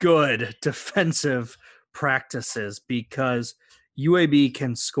good defensive practices, because UAB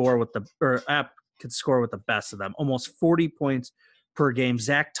can score with App can score with the best of them. Almost 40 points per game.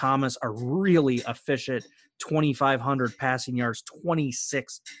 Zach Thomas, a really efficient 2,500 passing yards,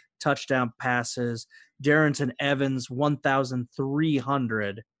 26 touchdown passes. Darrington Evans,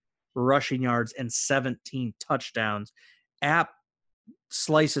 1,300 rushing yards and 17 touchdowns. App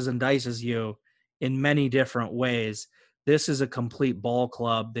slices and dices you in many different ways. This is a complete ball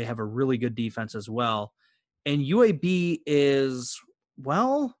club. They have a really good defense as well. And UAB is,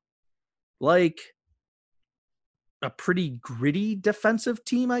 well, like a pretty gritty defensive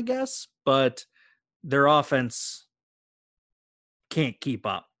team, I guess, but their offense can't keep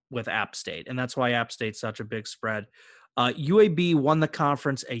up with App State. And that's why App State's such a big spread. UAB won the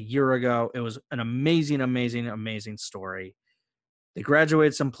conference a year ago. It was an amazing story. They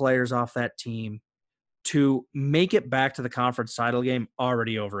graduated some players off that team. To make it back to the conference title game,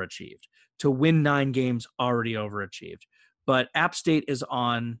 already overachieved. To win 9 games, already overachieved. But App State is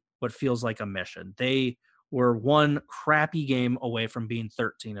on what feels like a mission. They were one crappy game away from being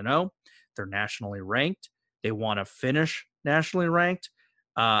 13-0. They're nationally ranked. They want to finish nationally ranked.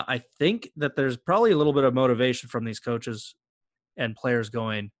 I think that there's probably a little bit of motivation from these coaches and players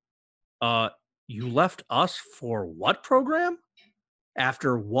going, you left us for what program?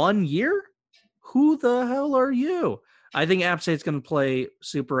 After 1 year? Who the hell are you? I think App State's going to play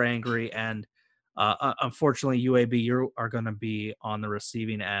super angry, and unfortunately, UAB, you are going to be on the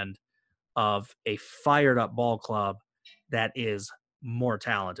receiving end of a fired-up ball club that is more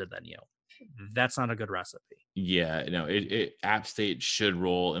talented than you. That's not a good recipe. Yeah, no, App State should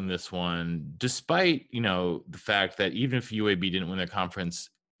roll in this one, despite, the fact that even if UAB didn't win their conference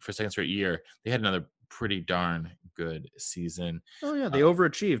for a second straight year, they had another pretty darn good season. Oh yeah, they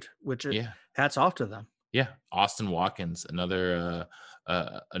overachieved, which hats off to them. Yeah, Austin Watkins, another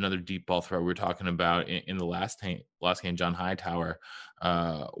deep ball throw. We were talking about in the last game, John Hightower.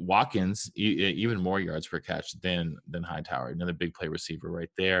 Watkins, even more yards per catch than Hightower. Another big play receiver right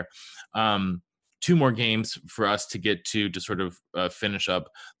there. 2 more games for us to get to sort of finish up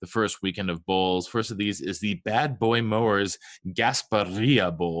the first weekend of bowls. First of these is the Bad Boy Mowers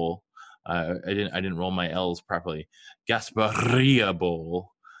Gasparilla Bowl. I didn't roll my L's properly. Gasparilla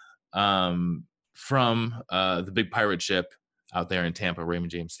Bowl, from the big pirate ship out there in Tampa,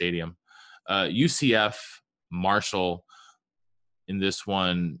 Raymond James Stadium. UCF, Marshall in this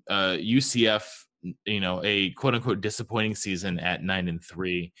one. UCF, a quote unquote disappointing season at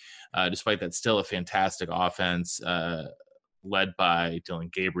 9-3, despite that, still a fantastic offense led by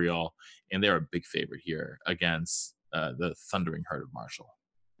Dylan Gabriel, and they're a big favorite here against the Thundering Herd of Marshall.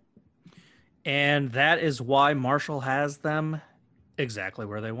 And that is why Marshall has them exactly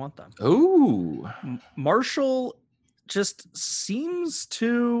where they want them. Ooh. Marshall just seems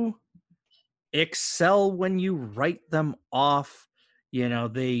to excel when you write them off. You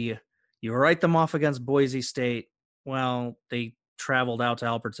write them off against Boise State. Well, they traveled out to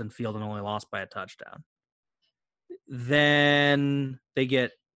Albertson Field and only lost by a touchdown. Then they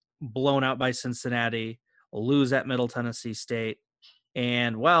get blown out by Cincinnati, lose at Middle Tennessee State,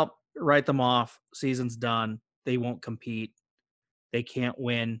 and, well, write them off. Season's done. They won't compete. They can't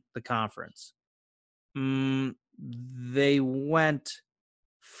win the conference. They went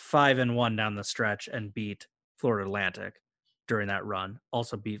 5-1 down the stretch and beat Florida Atlantic during that run,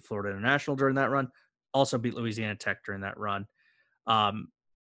 also beat Florida International during that run, also beat Louisiana Tech during that run.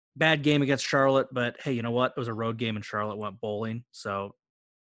 Bad game against Charlotte, but hey, you know what? It was a road game and Charlotte went bowling. So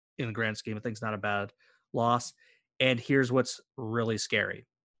in the grand scheme of things, not a bad loss. And here's what's really scary.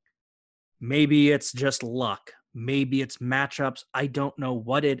 Maybe it's just luck. Maybe it's matchups. I don't know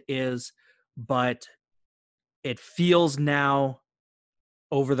what it is, but it feels now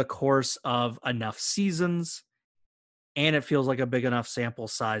over the course of enough seasons, and it feels like a big enough sample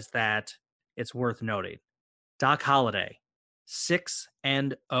size that it's worth noting. Doc Holliday,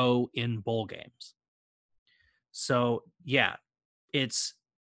 6-0 in bowl games. So, yeah, it's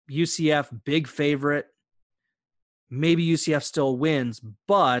UCF big favorite. Maybe UCF still wins,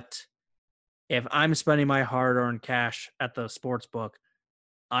 but if I'm spending my hard-earned cash at the sports book,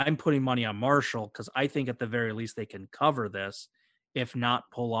 I'm putting money on Marshall because I think at the very least they can cover this, if not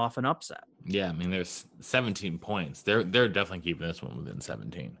pull off an upset. Yeah, I mean, there's 17 points. They're definitely keeping this one within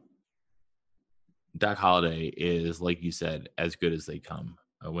 17. Doc Holliday is, like you said, as good as they come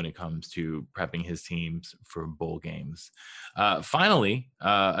when it comes to prepping his teams for bowl games. Finally,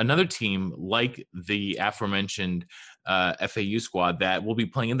 another team like the aforementioned FAU squad that will be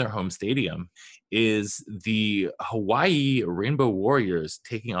playing in their home stadium is the Hawaii Rainbow Warriors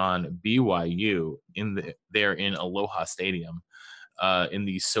taking on BYU there in Aloha Stadium in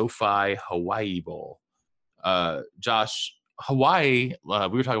the SoFi Hawaii Bowl. Josh, Hawaii, we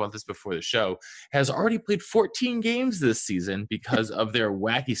were talking about this before the show, has already played 14 games this season because of their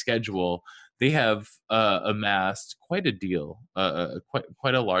wacky schedule. They have amassed quite a deal,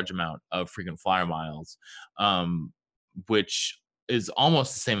 quite a large amount of frequent flyer miles, which is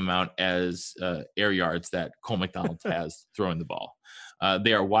almost the same amount as air yards that Cole McDonald has throwing the ball.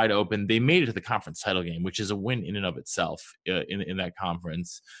 They are wide open. They made it to the conference title game, which is a win in and of itself in that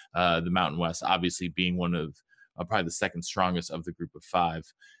conference. The Mountain West obviously being one of probably the second strongest of the group of five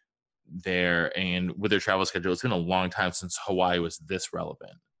there. And with their travel schedule, it's been a long time since Hawaii was this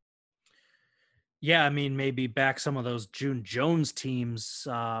relevant. Yeah, I mean, maybe back some of those June Jones teams,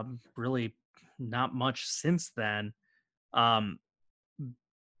 really not much since then. But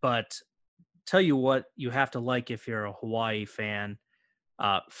tell you what you have to like if you're a Hawaii fan.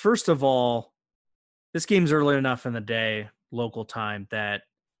 First of all, this game's early enough in the day, local time, that,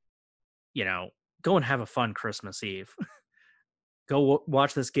 go and have a fun Christmas Eve. Go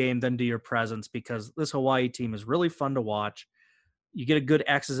watch this game, then do your presents, because this Hawaii team is really fun to watch. You get a good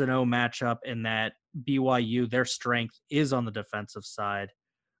X's and O matchup in that BYU, their strength is on the defensive side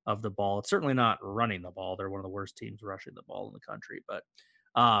of the ball. It's certainly not running the ball. They're one of the worst teams rushing the ball in the country. But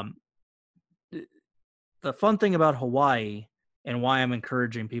the fun thing about Hawaii and why I'm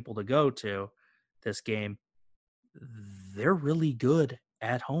encouraging people to go to this game, they're really good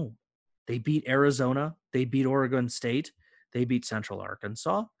at home. They beat Arizona. They beat Oregon State. They beat Central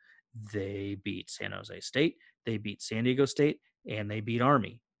Arkansas. They beat San Jose State. They beat San Diego State. And they beat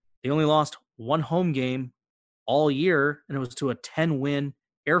Army. They only lost one home game all year, and it was to a 10-win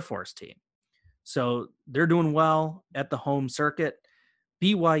Air Force team. So they're doing well at the home circuit.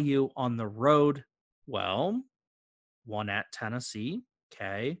 BYU on the road, well, won at Tennessee,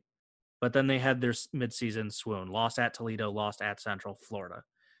 okay. But then they had their midseason swoon. Lost at Toledo, lost at Central Florida.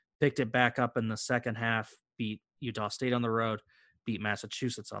 Picked it back up in the second half, beat Utah State on the road, beat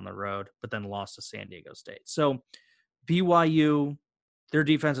Massachusetts on the road, but then lost to San Diego State. So BYU, their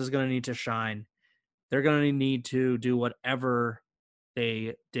defense is going to need to shine. They're going to need to do whatever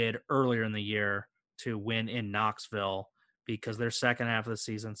they did earlier in the year to win in Knoxville, because their second half of the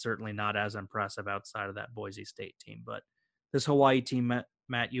season certainly not as impressive outside of that Boise State team. But this Hawaii team,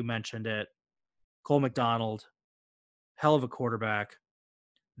 Matt, you mentioned it. Cole McDonald, hell of a quarterback.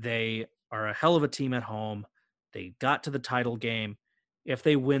 They are a hell of a team at home. They got to the title game. If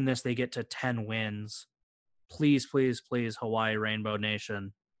they win this, they get to 10 wins. Please, please, please, Hawaii Rainbow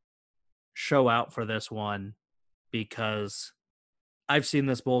Nation, show out for this one, because I've seen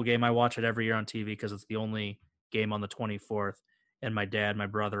this bowl game. I watch it every year on TV because it's the only game on the 24th. And my dad, my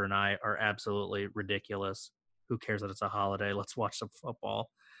brother, and I are absolutely ridiculous. Who cares that it's a holiday? Let's watch some football.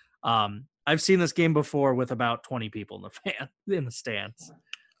 I've seen this game before with about 20 people in the stands.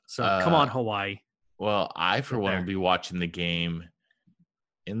 So come on, Hawaii. Well, I, for one, will be watching the game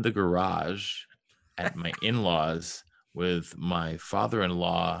in the garage at my in-laws with my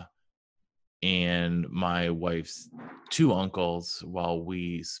father-in-law and my wife's two uncles while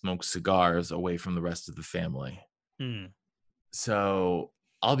we smoke cigars away from the rest of the family. So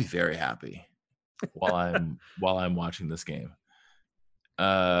I'll be very happy while I'm watching this game.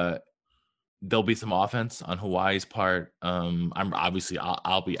 there'll be some offense on Hawaii's part.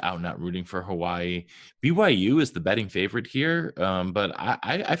 I'll be out and out rooting for Hawaii. BYU is the betting favorite here, but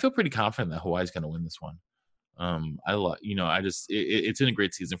I feel pretty confident that Hawaii's going to win this one. It's been a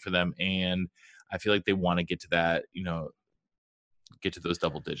great season for them, and I feel like they want to get to that, get to those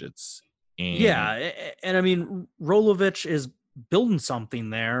double digits. And I mean, Rolovich is building something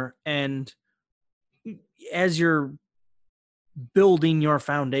there, and as you're building your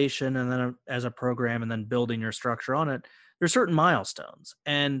foundation and then as a program and then building your structure on it, there's certain milestones.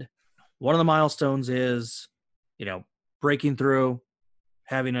 And one of the milestones is, breaking through,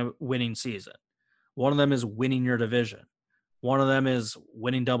 having a winning season. One of them is winning your division. One of them is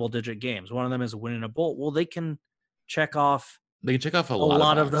winning double-digit games. One of them is winning a bowl. Well, they can check off a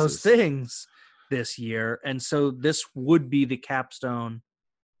lot of those things this year. And so this would be the capstone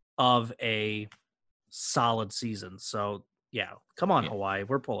of a solid season. So, yeah, come on, Hawaii.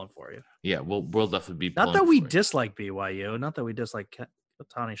 We're pulling for you. Yeah, we'll definitely be pulling. Not that we dislike BYU. Not that we dislike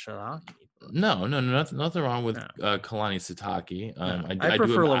Kalani Sitake. No, nothing wrong with Kalani Sitake. I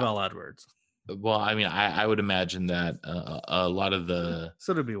prefer Lavelle Edwards. Well, I mean, I would imagine that a lot of the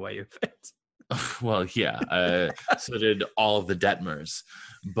so do BYU fans. Well, yeah, so did all of the Detmers,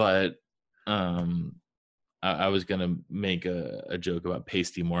 but I was gonna make a joke about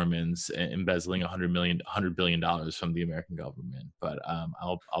pasty Mormons embezzling $100 billion from the American government, but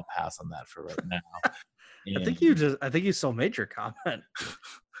I'll pass on that for right now. And I think you still made your comment.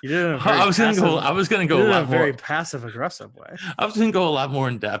 You did it. I was gonna go a lot more, very passive aggressive way. I was gonna go a lot more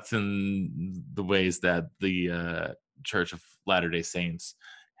in depth in the ways that the Church of Latter-day Saints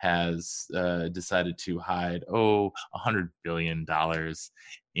has decided to hide $100 billion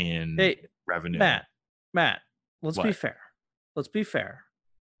in revenue. Matt, let's be fair.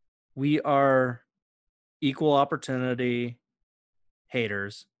 We are equal opportunity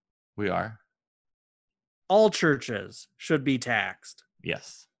haters. We are. All churches should be taxed.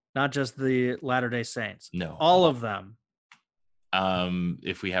 Yes. Not just the Latter-day Saints. No. All of them.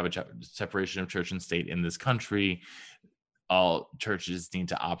 If we have a separation of church and state in this country, all churches need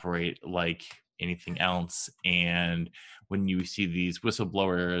to operate like anything else. And when you see these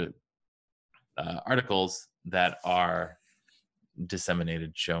whistleblower articles that are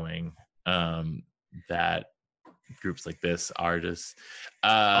disseminated showing that groups like this are just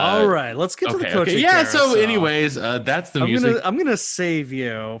all right, let's get to the coaching so anyways, that's the music. I'm gonna save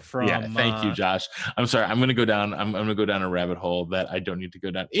you from thank you, Josh. I'm sorry, I'm gonna go down a rabbit hole that I don't need to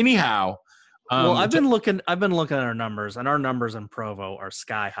go down anyhow. Well, I've been looking at our numbers, and our numbers in Provo are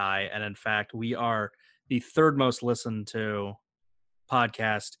sky high, and in fact we are the third most listened to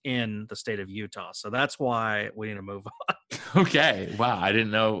podcast in the state of Utah. So that's why we need to move on. Okay. Wow. I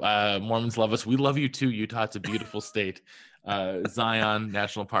didn't know Mormons love us. We love you too, Utah. It's a beautiful state. Zion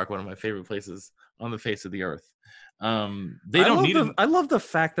National Park, one of my favorite places on the face of the earth. I love the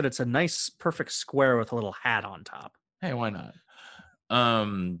fact that it's a nice, perfect square with a little hat on top. Hey, why not?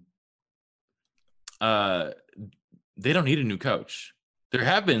 They don't need a new coach. There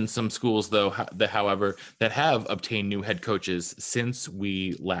have been some schools, though, however, that have obtained new head coaches since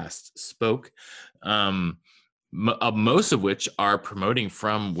we last spoke, most of which are promoting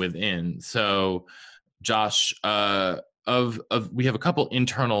from within. So, Josh, we have a couple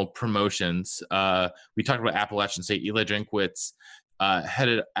internal promotions. We talked about Appalachian State. Eli Drinkwitz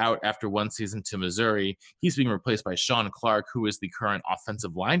headed out after one season to Missouri. He's being replaced by Sean Clark, who is the current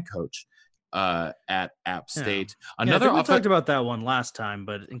offensive line coach at App State. We talked about that one last time,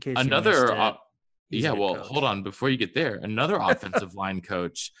 but in case hold on before you get there. Another offensive line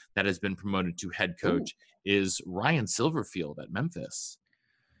coach that has been promoted to head coach is Ryan Silverfield at Memphis.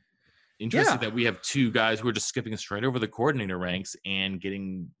 Interesting that we have two guys who are just skipping straight over the coordinator ranks and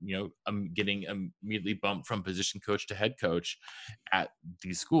getting immediately bumped from position coach to head coach at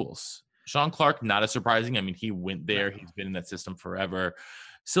these schools. Sean Clark, not as surprising. I mean, he went there. He's been in that system forever.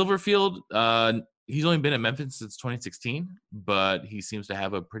 Silverfield, he's only been at Memphis since 2016, but he seems to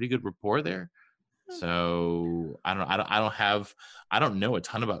have a pretty good rapport there. So I don't know a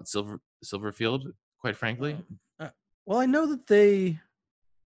ton about Silverfield, quite frankly. Well, I know that they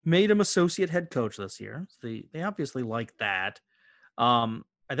made him associate head coach this year. They obviously like that. I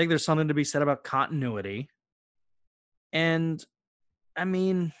think there's something to be said about continuity. And I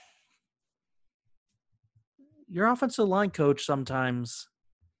mean, your offensive line coach sometimes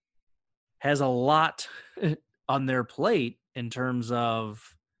has a lot on their plate in terms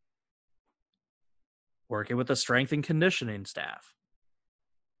of working with the strength and conditioning staff.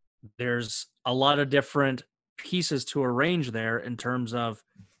 There's a lot of different pieces to arrange there in terms of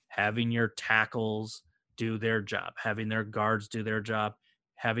having your tackles do their job, having their guards do their job,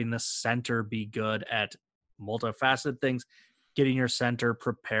 having the center be good at multifaceted things, getting your center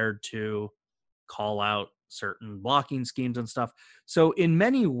prepared to call out certain blocking schemes and stuff. So in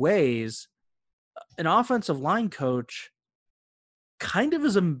many ways, an offensive line coach kind of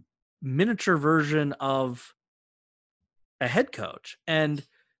is a miniature version of a head coach. And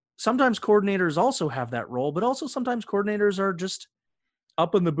sometimes coordinators also have that role, but also sometimes coordinators are just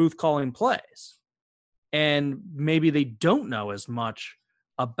up in the booth calling plays. And maybe they don't know as much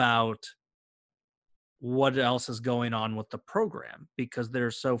about what else is going on with the program because they're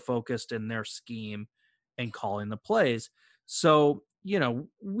so focused in their scheme and calling the plays. So,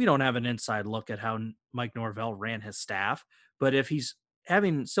 we don't have an inside look at how Mike Norvell ran his staff, but if he's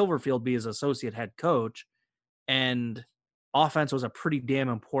having Silverfield be his associate head coach and offense was a pretty damn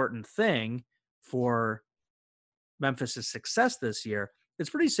important thing for Memphis's success this year,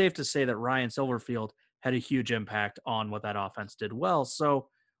 it's pretty safe to say that Ryan Silverfield had a huge impact on what that offense did well. So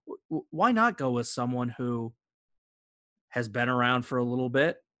why not go with someone who has been around for a little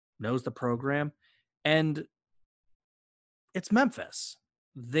bit, knows the program, and it's Memphis.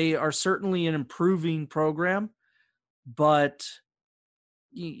 They are certainly an improving program, but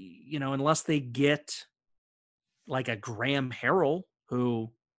unless they get like a Graham Harrell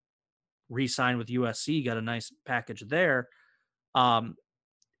who re-signed with USC, got a nice package there. Who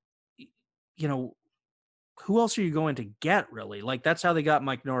else are you going to get really? Like that's how they got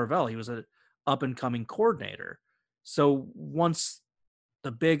Mike Norvell. He was an up and coming coordinator. So once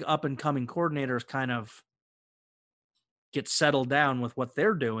the big up and coming coordinators kind of get settled down with what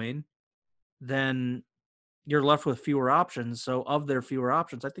they're doing, then you're left with fewer options. So of their fewer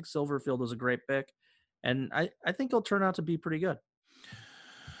options, I think Silverfield was a great pick. And I think he'll turn out to be pretty good.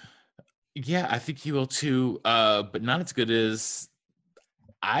 Yeah, I think he will too. But not as good as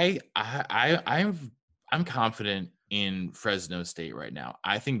I'm confident in Fresno State right now.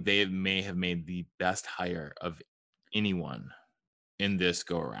 I think they may have made the best hire of anyone in this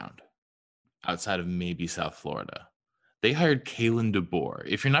go around outside of maybe South Florida. They hired Kalen DeBoer.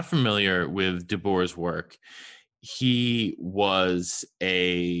 If you're not familiar with DeBoer's work, he was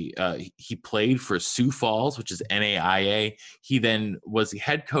he played for Sioux Falls, which is NAIA. He then was the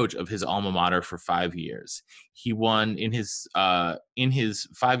head coach of his alma mater for 5 years. He won in his 5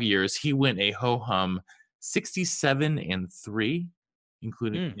 years. He went a ho-hum 67-3,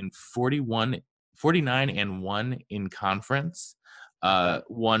 including in 49-1 in conference.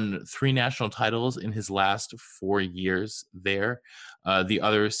 Won 3 national titles in his last 4 years there. The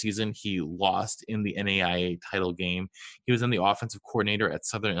other season, he lost in the NAIA title game. He was then the offensive coordinator at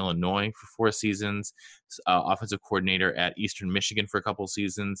Southern Illinois for 4 seasons, offensive coordinator at Eastern Michigan for a couple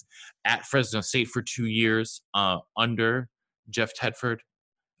seasons, at Fresno State for 2 years under Jeff Tedford,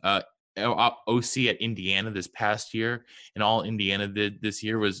 OC at Indiana this past year. And all Indiana did this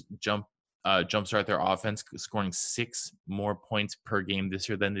year was jumpstart their offense, scoring 6 more points per game this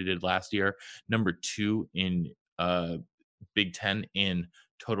year than they did last year. Number 2 in Big Ten in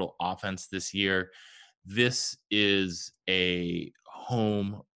total offense this year. This is a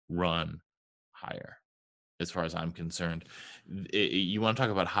home run hire, as far as I'm concerned. You want to talk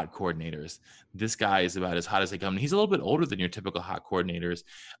about hot coordinators. This guy is about as hot as they come. He's a little bit older than your typical hot coordinators.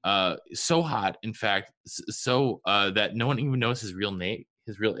 So hot, in fact, that no one even knows his real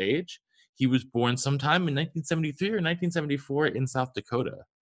age. He was born sometime in 1973 or 1974 in South Dakota.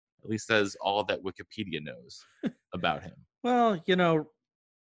 At least that's all that Wikipedia knows about him. Well,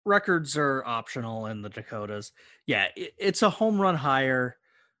 records are optional in the Dakotas. Yeah, it's a home run hire.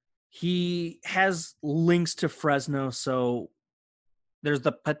 He has links to Fresno, so there's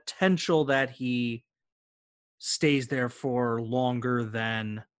the potential that he stays there for longer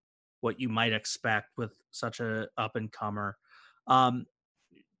than what you might expect with such a up-and-comer.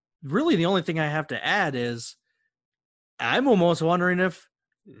 Really, the only thing I have to add is I'm almost wondering if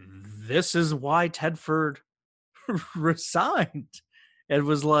this is why Tedford resigned and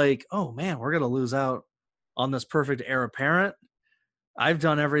was like, oh, man, we're going to lose out on this perfect heir apparent. I've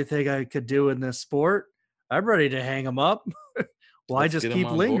done everything I could do in this sport. I'm ready to hang him up. Why just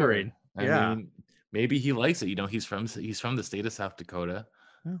keep lingering? I mean, maybe he likes it. He's from the state of South Dakota.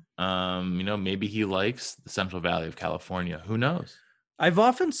 Yeah. Maybe he likes the Central Valley of California. Who knows? I've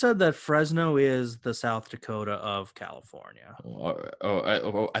often said that Fresno is the South Dakota of California. I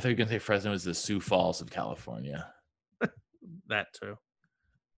thought you were going to say Fresno is the Sioux Falls of California. That too.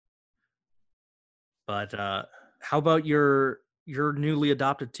 But how about your newly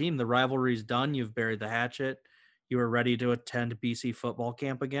adopted team? The rivalry's done. You've buried the hatchet. You are ready to attend BC football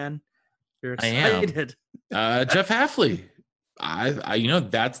camp again. You're excited. I am. Jeff Hafley. I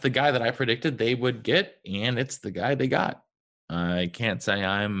that's the guy that I predicted they would get, and it's the guy they got. I can't say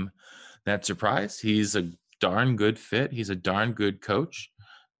I'm that surprised. He's a darn good fit. He's a darn good coach.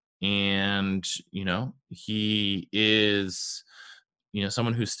 And, he is,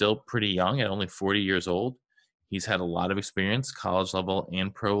 someone who's still pretty young at only 40 years old. He's had a lot of experience, college level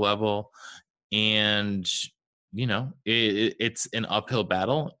and pro level. And, it's an uphill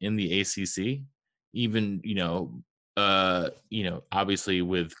battle in the ACC. Even, obviously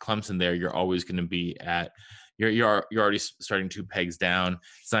with Clemson there, you're always going to be at you're already starting 2 pegs down.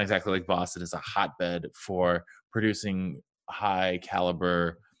 It's not exactly like Boston is a hotbed for producing high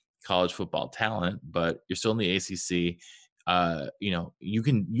caliber college football talent, but you're still in the ACC. You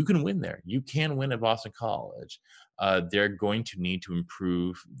can win there. You can win at Boston College. They're going to need to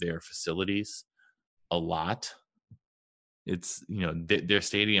improve their facilities a lot. It's their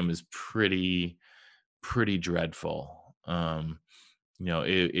stadium is pretty dreadful.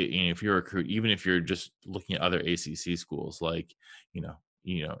 If you're a recruit, even if you're just looking at other ACC schools, like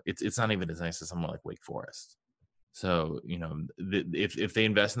it's not even as nice as someone like Wake Forest. So if they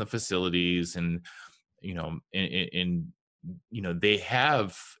invest in the facilities and they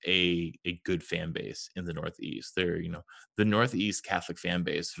have a good fan base in the Northeast. They're the Northeast Catholic fan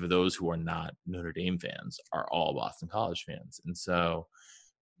base, for those who are not Notre Dame fans, are all Boston College fans, and so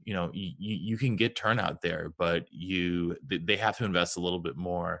you can get turnout there, but they have to invest a little bit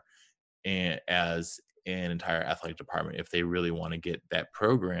more as an entire athletic department if they really want to get that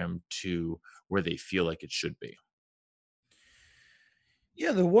program to where they feel like it should be.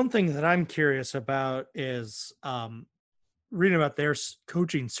 Yeah, the one thing that I'm curious about is reading about their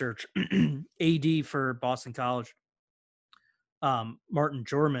coaching search. AD for Boston College, Martin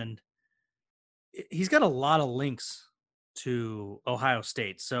Jorman, he's got a lot of links to Ohio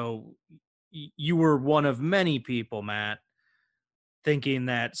State. So you were one of many people, Matt, thinking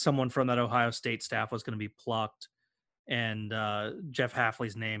that someone from that Ohio State staff was going to be plucked. And Jeff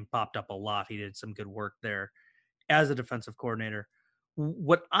Hafley's name popped up a lot. He did some good work there as a defensive coordinator.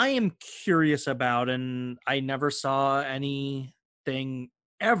 What I am curious about, and I never saw anything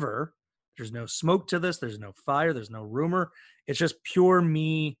ever, there's no smoke to this, there's no fire, there's no rumor. It's just pure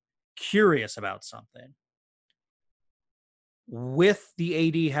me curious about something. With the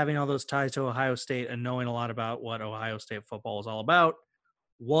AD having all those ties to Ohio State and knowing a lot about what Ohio State football is all about,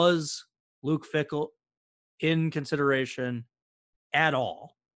 was Luke Fickell in consideration at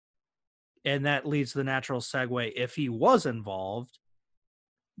all? And that leads to the natural segue. If he was involved,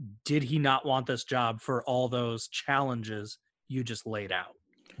 did he not want this job for all those challenges you just laid out?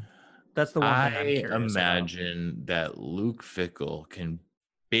 That's the one thing I'm curious imagine that Luke Fickell can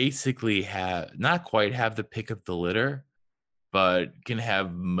basically not quite have the pick of the litter, but can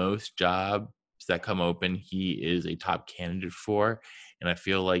have most jobs that come open he is a top candidate for. And I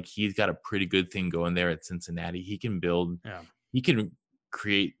feel like he's got a pretty good thing going there at Cincinnati. He can he can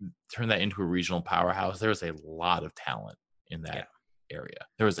turn that into a regional powerhouse. There's a lot of talent in that area.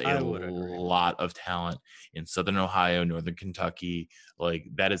 There was a lot of talent in Southern Ohio, Northern Kentucky. Like,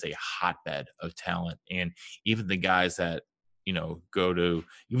 that is a hotbed of talent. And even the guys that, go to,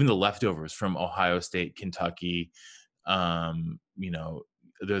 even the leftovers from Ohio State, Kentucky,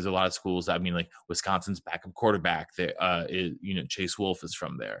 there's a lot of schools. I mean, like Wisconsin's backup quarterback there, Chase Wolf is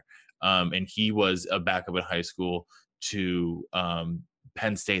from there. And he was a backup in high school to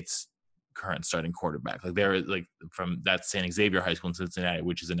Penn State's current starting quarterback. Like, they're like from that San Xavier High School in Cincinnati,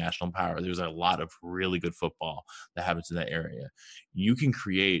 which is a national power. There's a lot of really good football that happens in that area. You can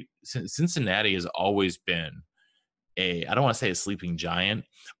create. Cincinnati has always been I don't want to say a sleeping giant,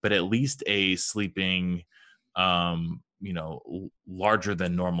 but at least a sleeping, larger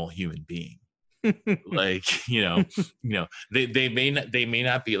than normal human being. Like, they may not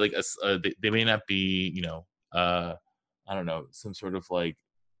be like they may not be, I don't know, some sort of like,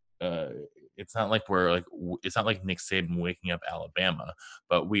 it's not like it's not like Nick Saban waking up Alabama,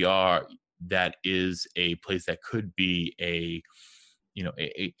 but that is a place that could be a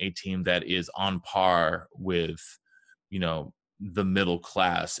team that is on par with, the middle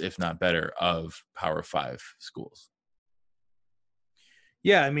class, if not better, of Power 5 schools.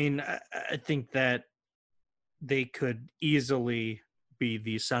 Yeah, I mean, I think that they could easily be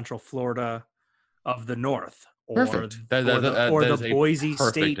the Central Florida of the North, or the Boise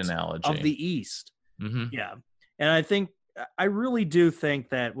State analogy of the East. Mm-hmm. Yeah, and I really do think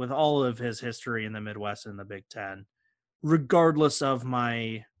that with all of his history in the Midwest and the Big Ten, regardless of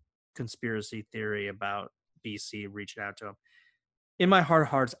my conspiracy theory about BC reaching out to him, in my heart of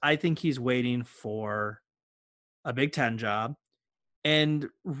hearts, I think he's waiting for a Big Ten job. And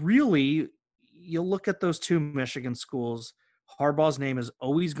really, you look at those two Michigan schools, Harbaugh's name is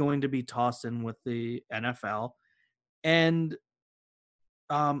always going to be tossed in with the NFL. And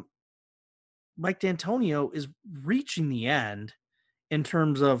Mike D'Antonio is reaching the end in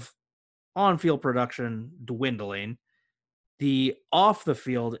terms of on-field production dwindling, the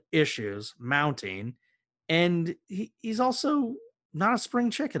off-the-field issues mounting, and he's also not a spring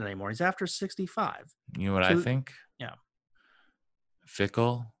chicken anymore. He's after 65. You know what I think? Yeah.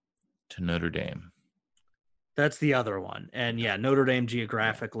 Fickle to Notre Dame. That's the other one. And yeah, Notre Dame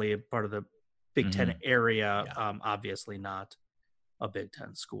geographically part of the Big Ten area, obviously not a Big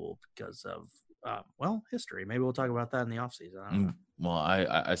Ten school because of, history. Maybe we'll talk about that in the offseason. I don't know. Well,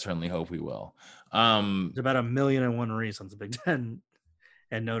 I certainly hope we will. There's about 1,000,001 reasons Big Ten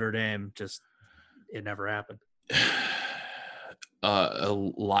and Notre Dame it never happened. A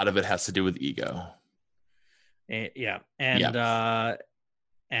lot of it has to do with ego. And a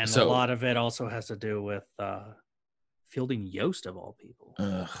lot of it also has to do with Fielding Yost of all people.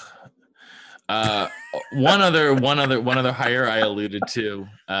 One other hire I alluded to.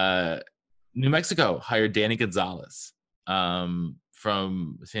 New Mexico hired Danny Gonzalez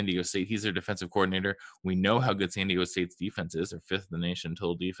from San Diego State. He's their defensive coordinator. We know how good San Diego State's defense is. They're 5th in the nation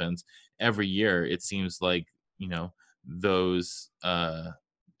total defense. Every year, it seems like those.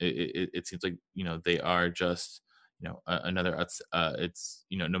 It seems like they are just another. It's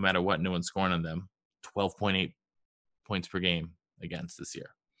no matter what, no one's scoring on them. 12.8 points per game against this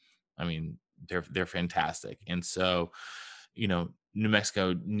year. I mean, they're fantastic, and so New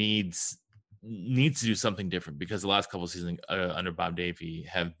Mexico needs to do something different because the last couple of seasons under Bob Davie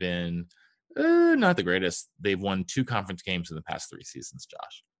have been not the greatest. They've won 2 conference games in the past 3 seasons,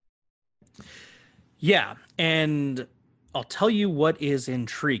 Josh. Yeah, and I'll tell you what is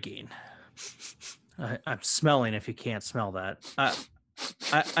intriguing. I'm smelling, if you can't smell that.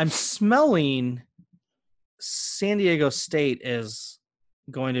 I'm smelling San Diego State is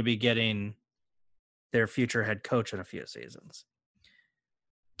going to be getting their future head coach in a few seasons.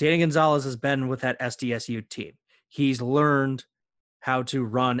 Danny Gonzalez has been with that SDSU team. He's learned how to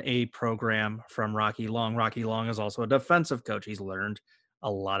run a program from Rocky Long. Rocky Long is also a defensive coach. He's learned a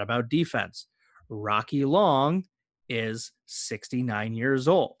lot about defense. Rocky Long is 69 years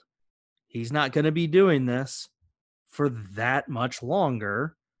old. He's not going to be doing this for that much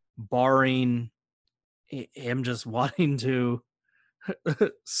longer, barring him just wanting to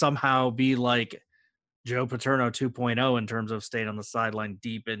somehow be like Joe Paterno 2.0 in terms of staying on the sideline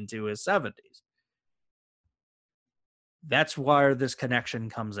deep into his 70s. That's where this connection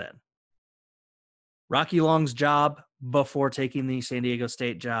comes in. Rocky Long's job before taking the San Diego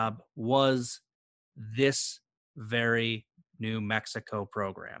State job was this very New Mexico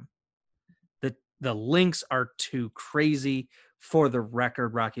program. The links are too crazy. For the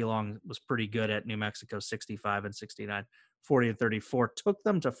record, Rocky Long was pretty good at New Mexico, 65 and 69, 40 and 34. Took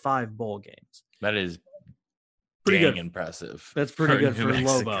them to 5 bowl games. That is pretty dang good. Impressive. That's pretty good for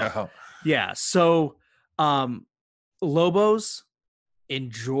Lobo. Yeah. So, Lobos,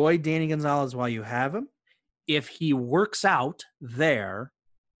 enjoy Danny Gonzalez while you have him. If he works out there,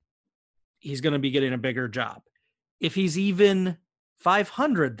 he's going to be getting a bigger job. If he's even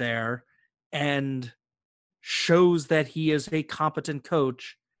 500 there and shows that he is a competent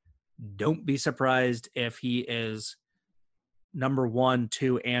coach, don't be surprised if he is number 1,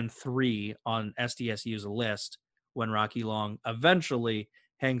 2, and 3 on SDSU's list when Rocky Long eventually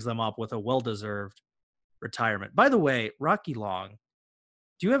hangs them up with a well-deserved retirement. By the way, Rocky Long,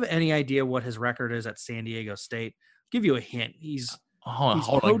 do you have any idea what his record is at San Diego State? I'll give you a hint.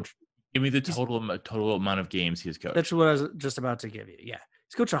 Hold on. Give me the total amount of games he's coached. That's what I was just about to give you. Yeah.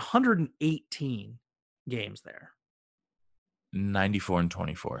 He's coached 118 games there. 94 and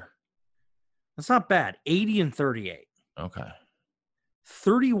 24. That's not bad. 80 and 38. Okay.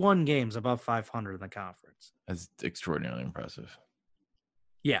 31 games above 500 in the conference. That's extraordinarily impressive.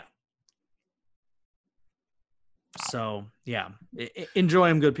 Yeah. So, yeah. Enjoy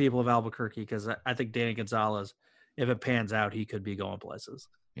him, good people of Albuquerque, because I think Danny Gonzalez, if it pans out, he could be going places.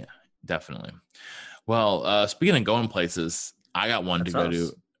 Yeah, definitely. Well, speaking of going places, I got one to go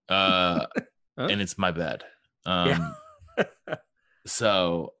to, and it's my bed.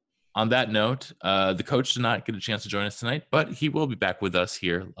 So on that note, the coach did not get a chance to join us tonight, but he will be back with us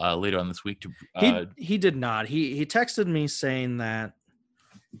here later on this week. He did not. He texted me saying that,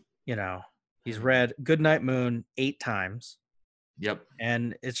 he's read Goodnight Moon 8 times. Yep.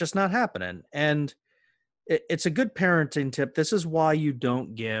 And it's just not happening. And it's a good parenting tip. This is why you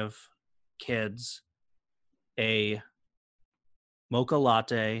don't give kids a mocha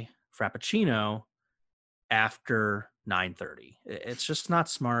latte frappuccino after 9:30. It's just not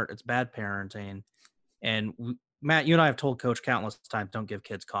smart. It's bad parenting. And Matt, you and I have told Coach countless times, don't give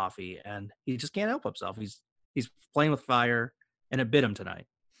kids coffee, and he just can't help himself. He's He's playing with fire, and it bit him tonight.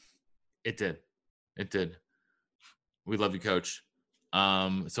 It did. We love you, Coach.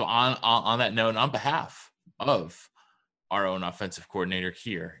 So on that note, on behalf of our own offensive coordinator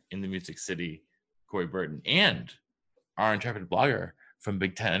here in the Music City, Corey Burton, and our intrepid blogger from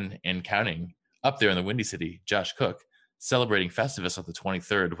Big Ten and counting up there in the Windy City, Josh Cook, celebrating Festivus on the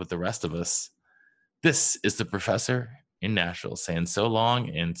 23rd with the rest of us. This is the Professor in Nashville saying so long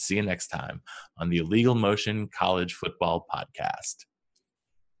and see you next time on the Illegal Motion College Football Podcast.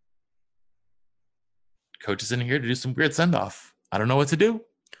 Coach is in here to do some weird send-off. I don't know what to do.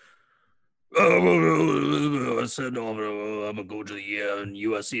 I said, no, I'm a coach of the year, and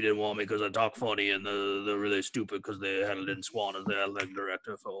USC didn't want me because I talk funny, and they're really stupid because they had Lynn Swan as their athletic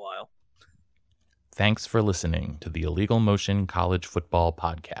director for a while. Thanks for listening to the Illegal Motion College Football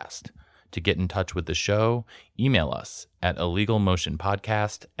Podcast. To get in touch with the show, email us at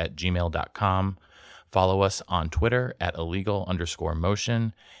illegalmotionpodcast@gmail.com. Follow us on Twitter at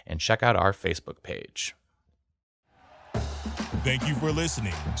illegal_motion, and check out our Facebook page. Thank you for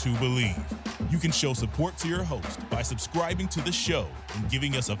listening to Believe. You can show support to your host by subscribing to the show and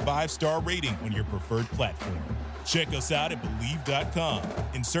giving us a 5-star rating on your preferred platform. Check us out at Believe.com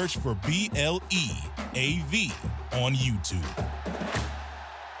and search for BLEAV on YouTube.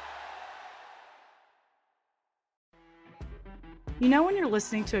 You know when you're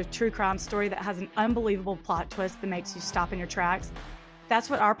listening to a true crime story that has an unbelievable plot twist that makes you stop in your tracks?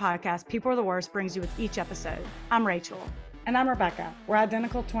 That's what our podcast, People Are the Worst, brings you with each episode. I'm Rachel. And I'm Rebecca. We're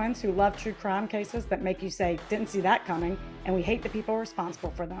identical twins who love true crime cases that make you say, didn't see that coming, and we hate the people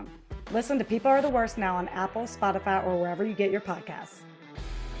responsible for them. Listen to People Are the Worst now on Apple, Spotify, or wherever you get your podcasts.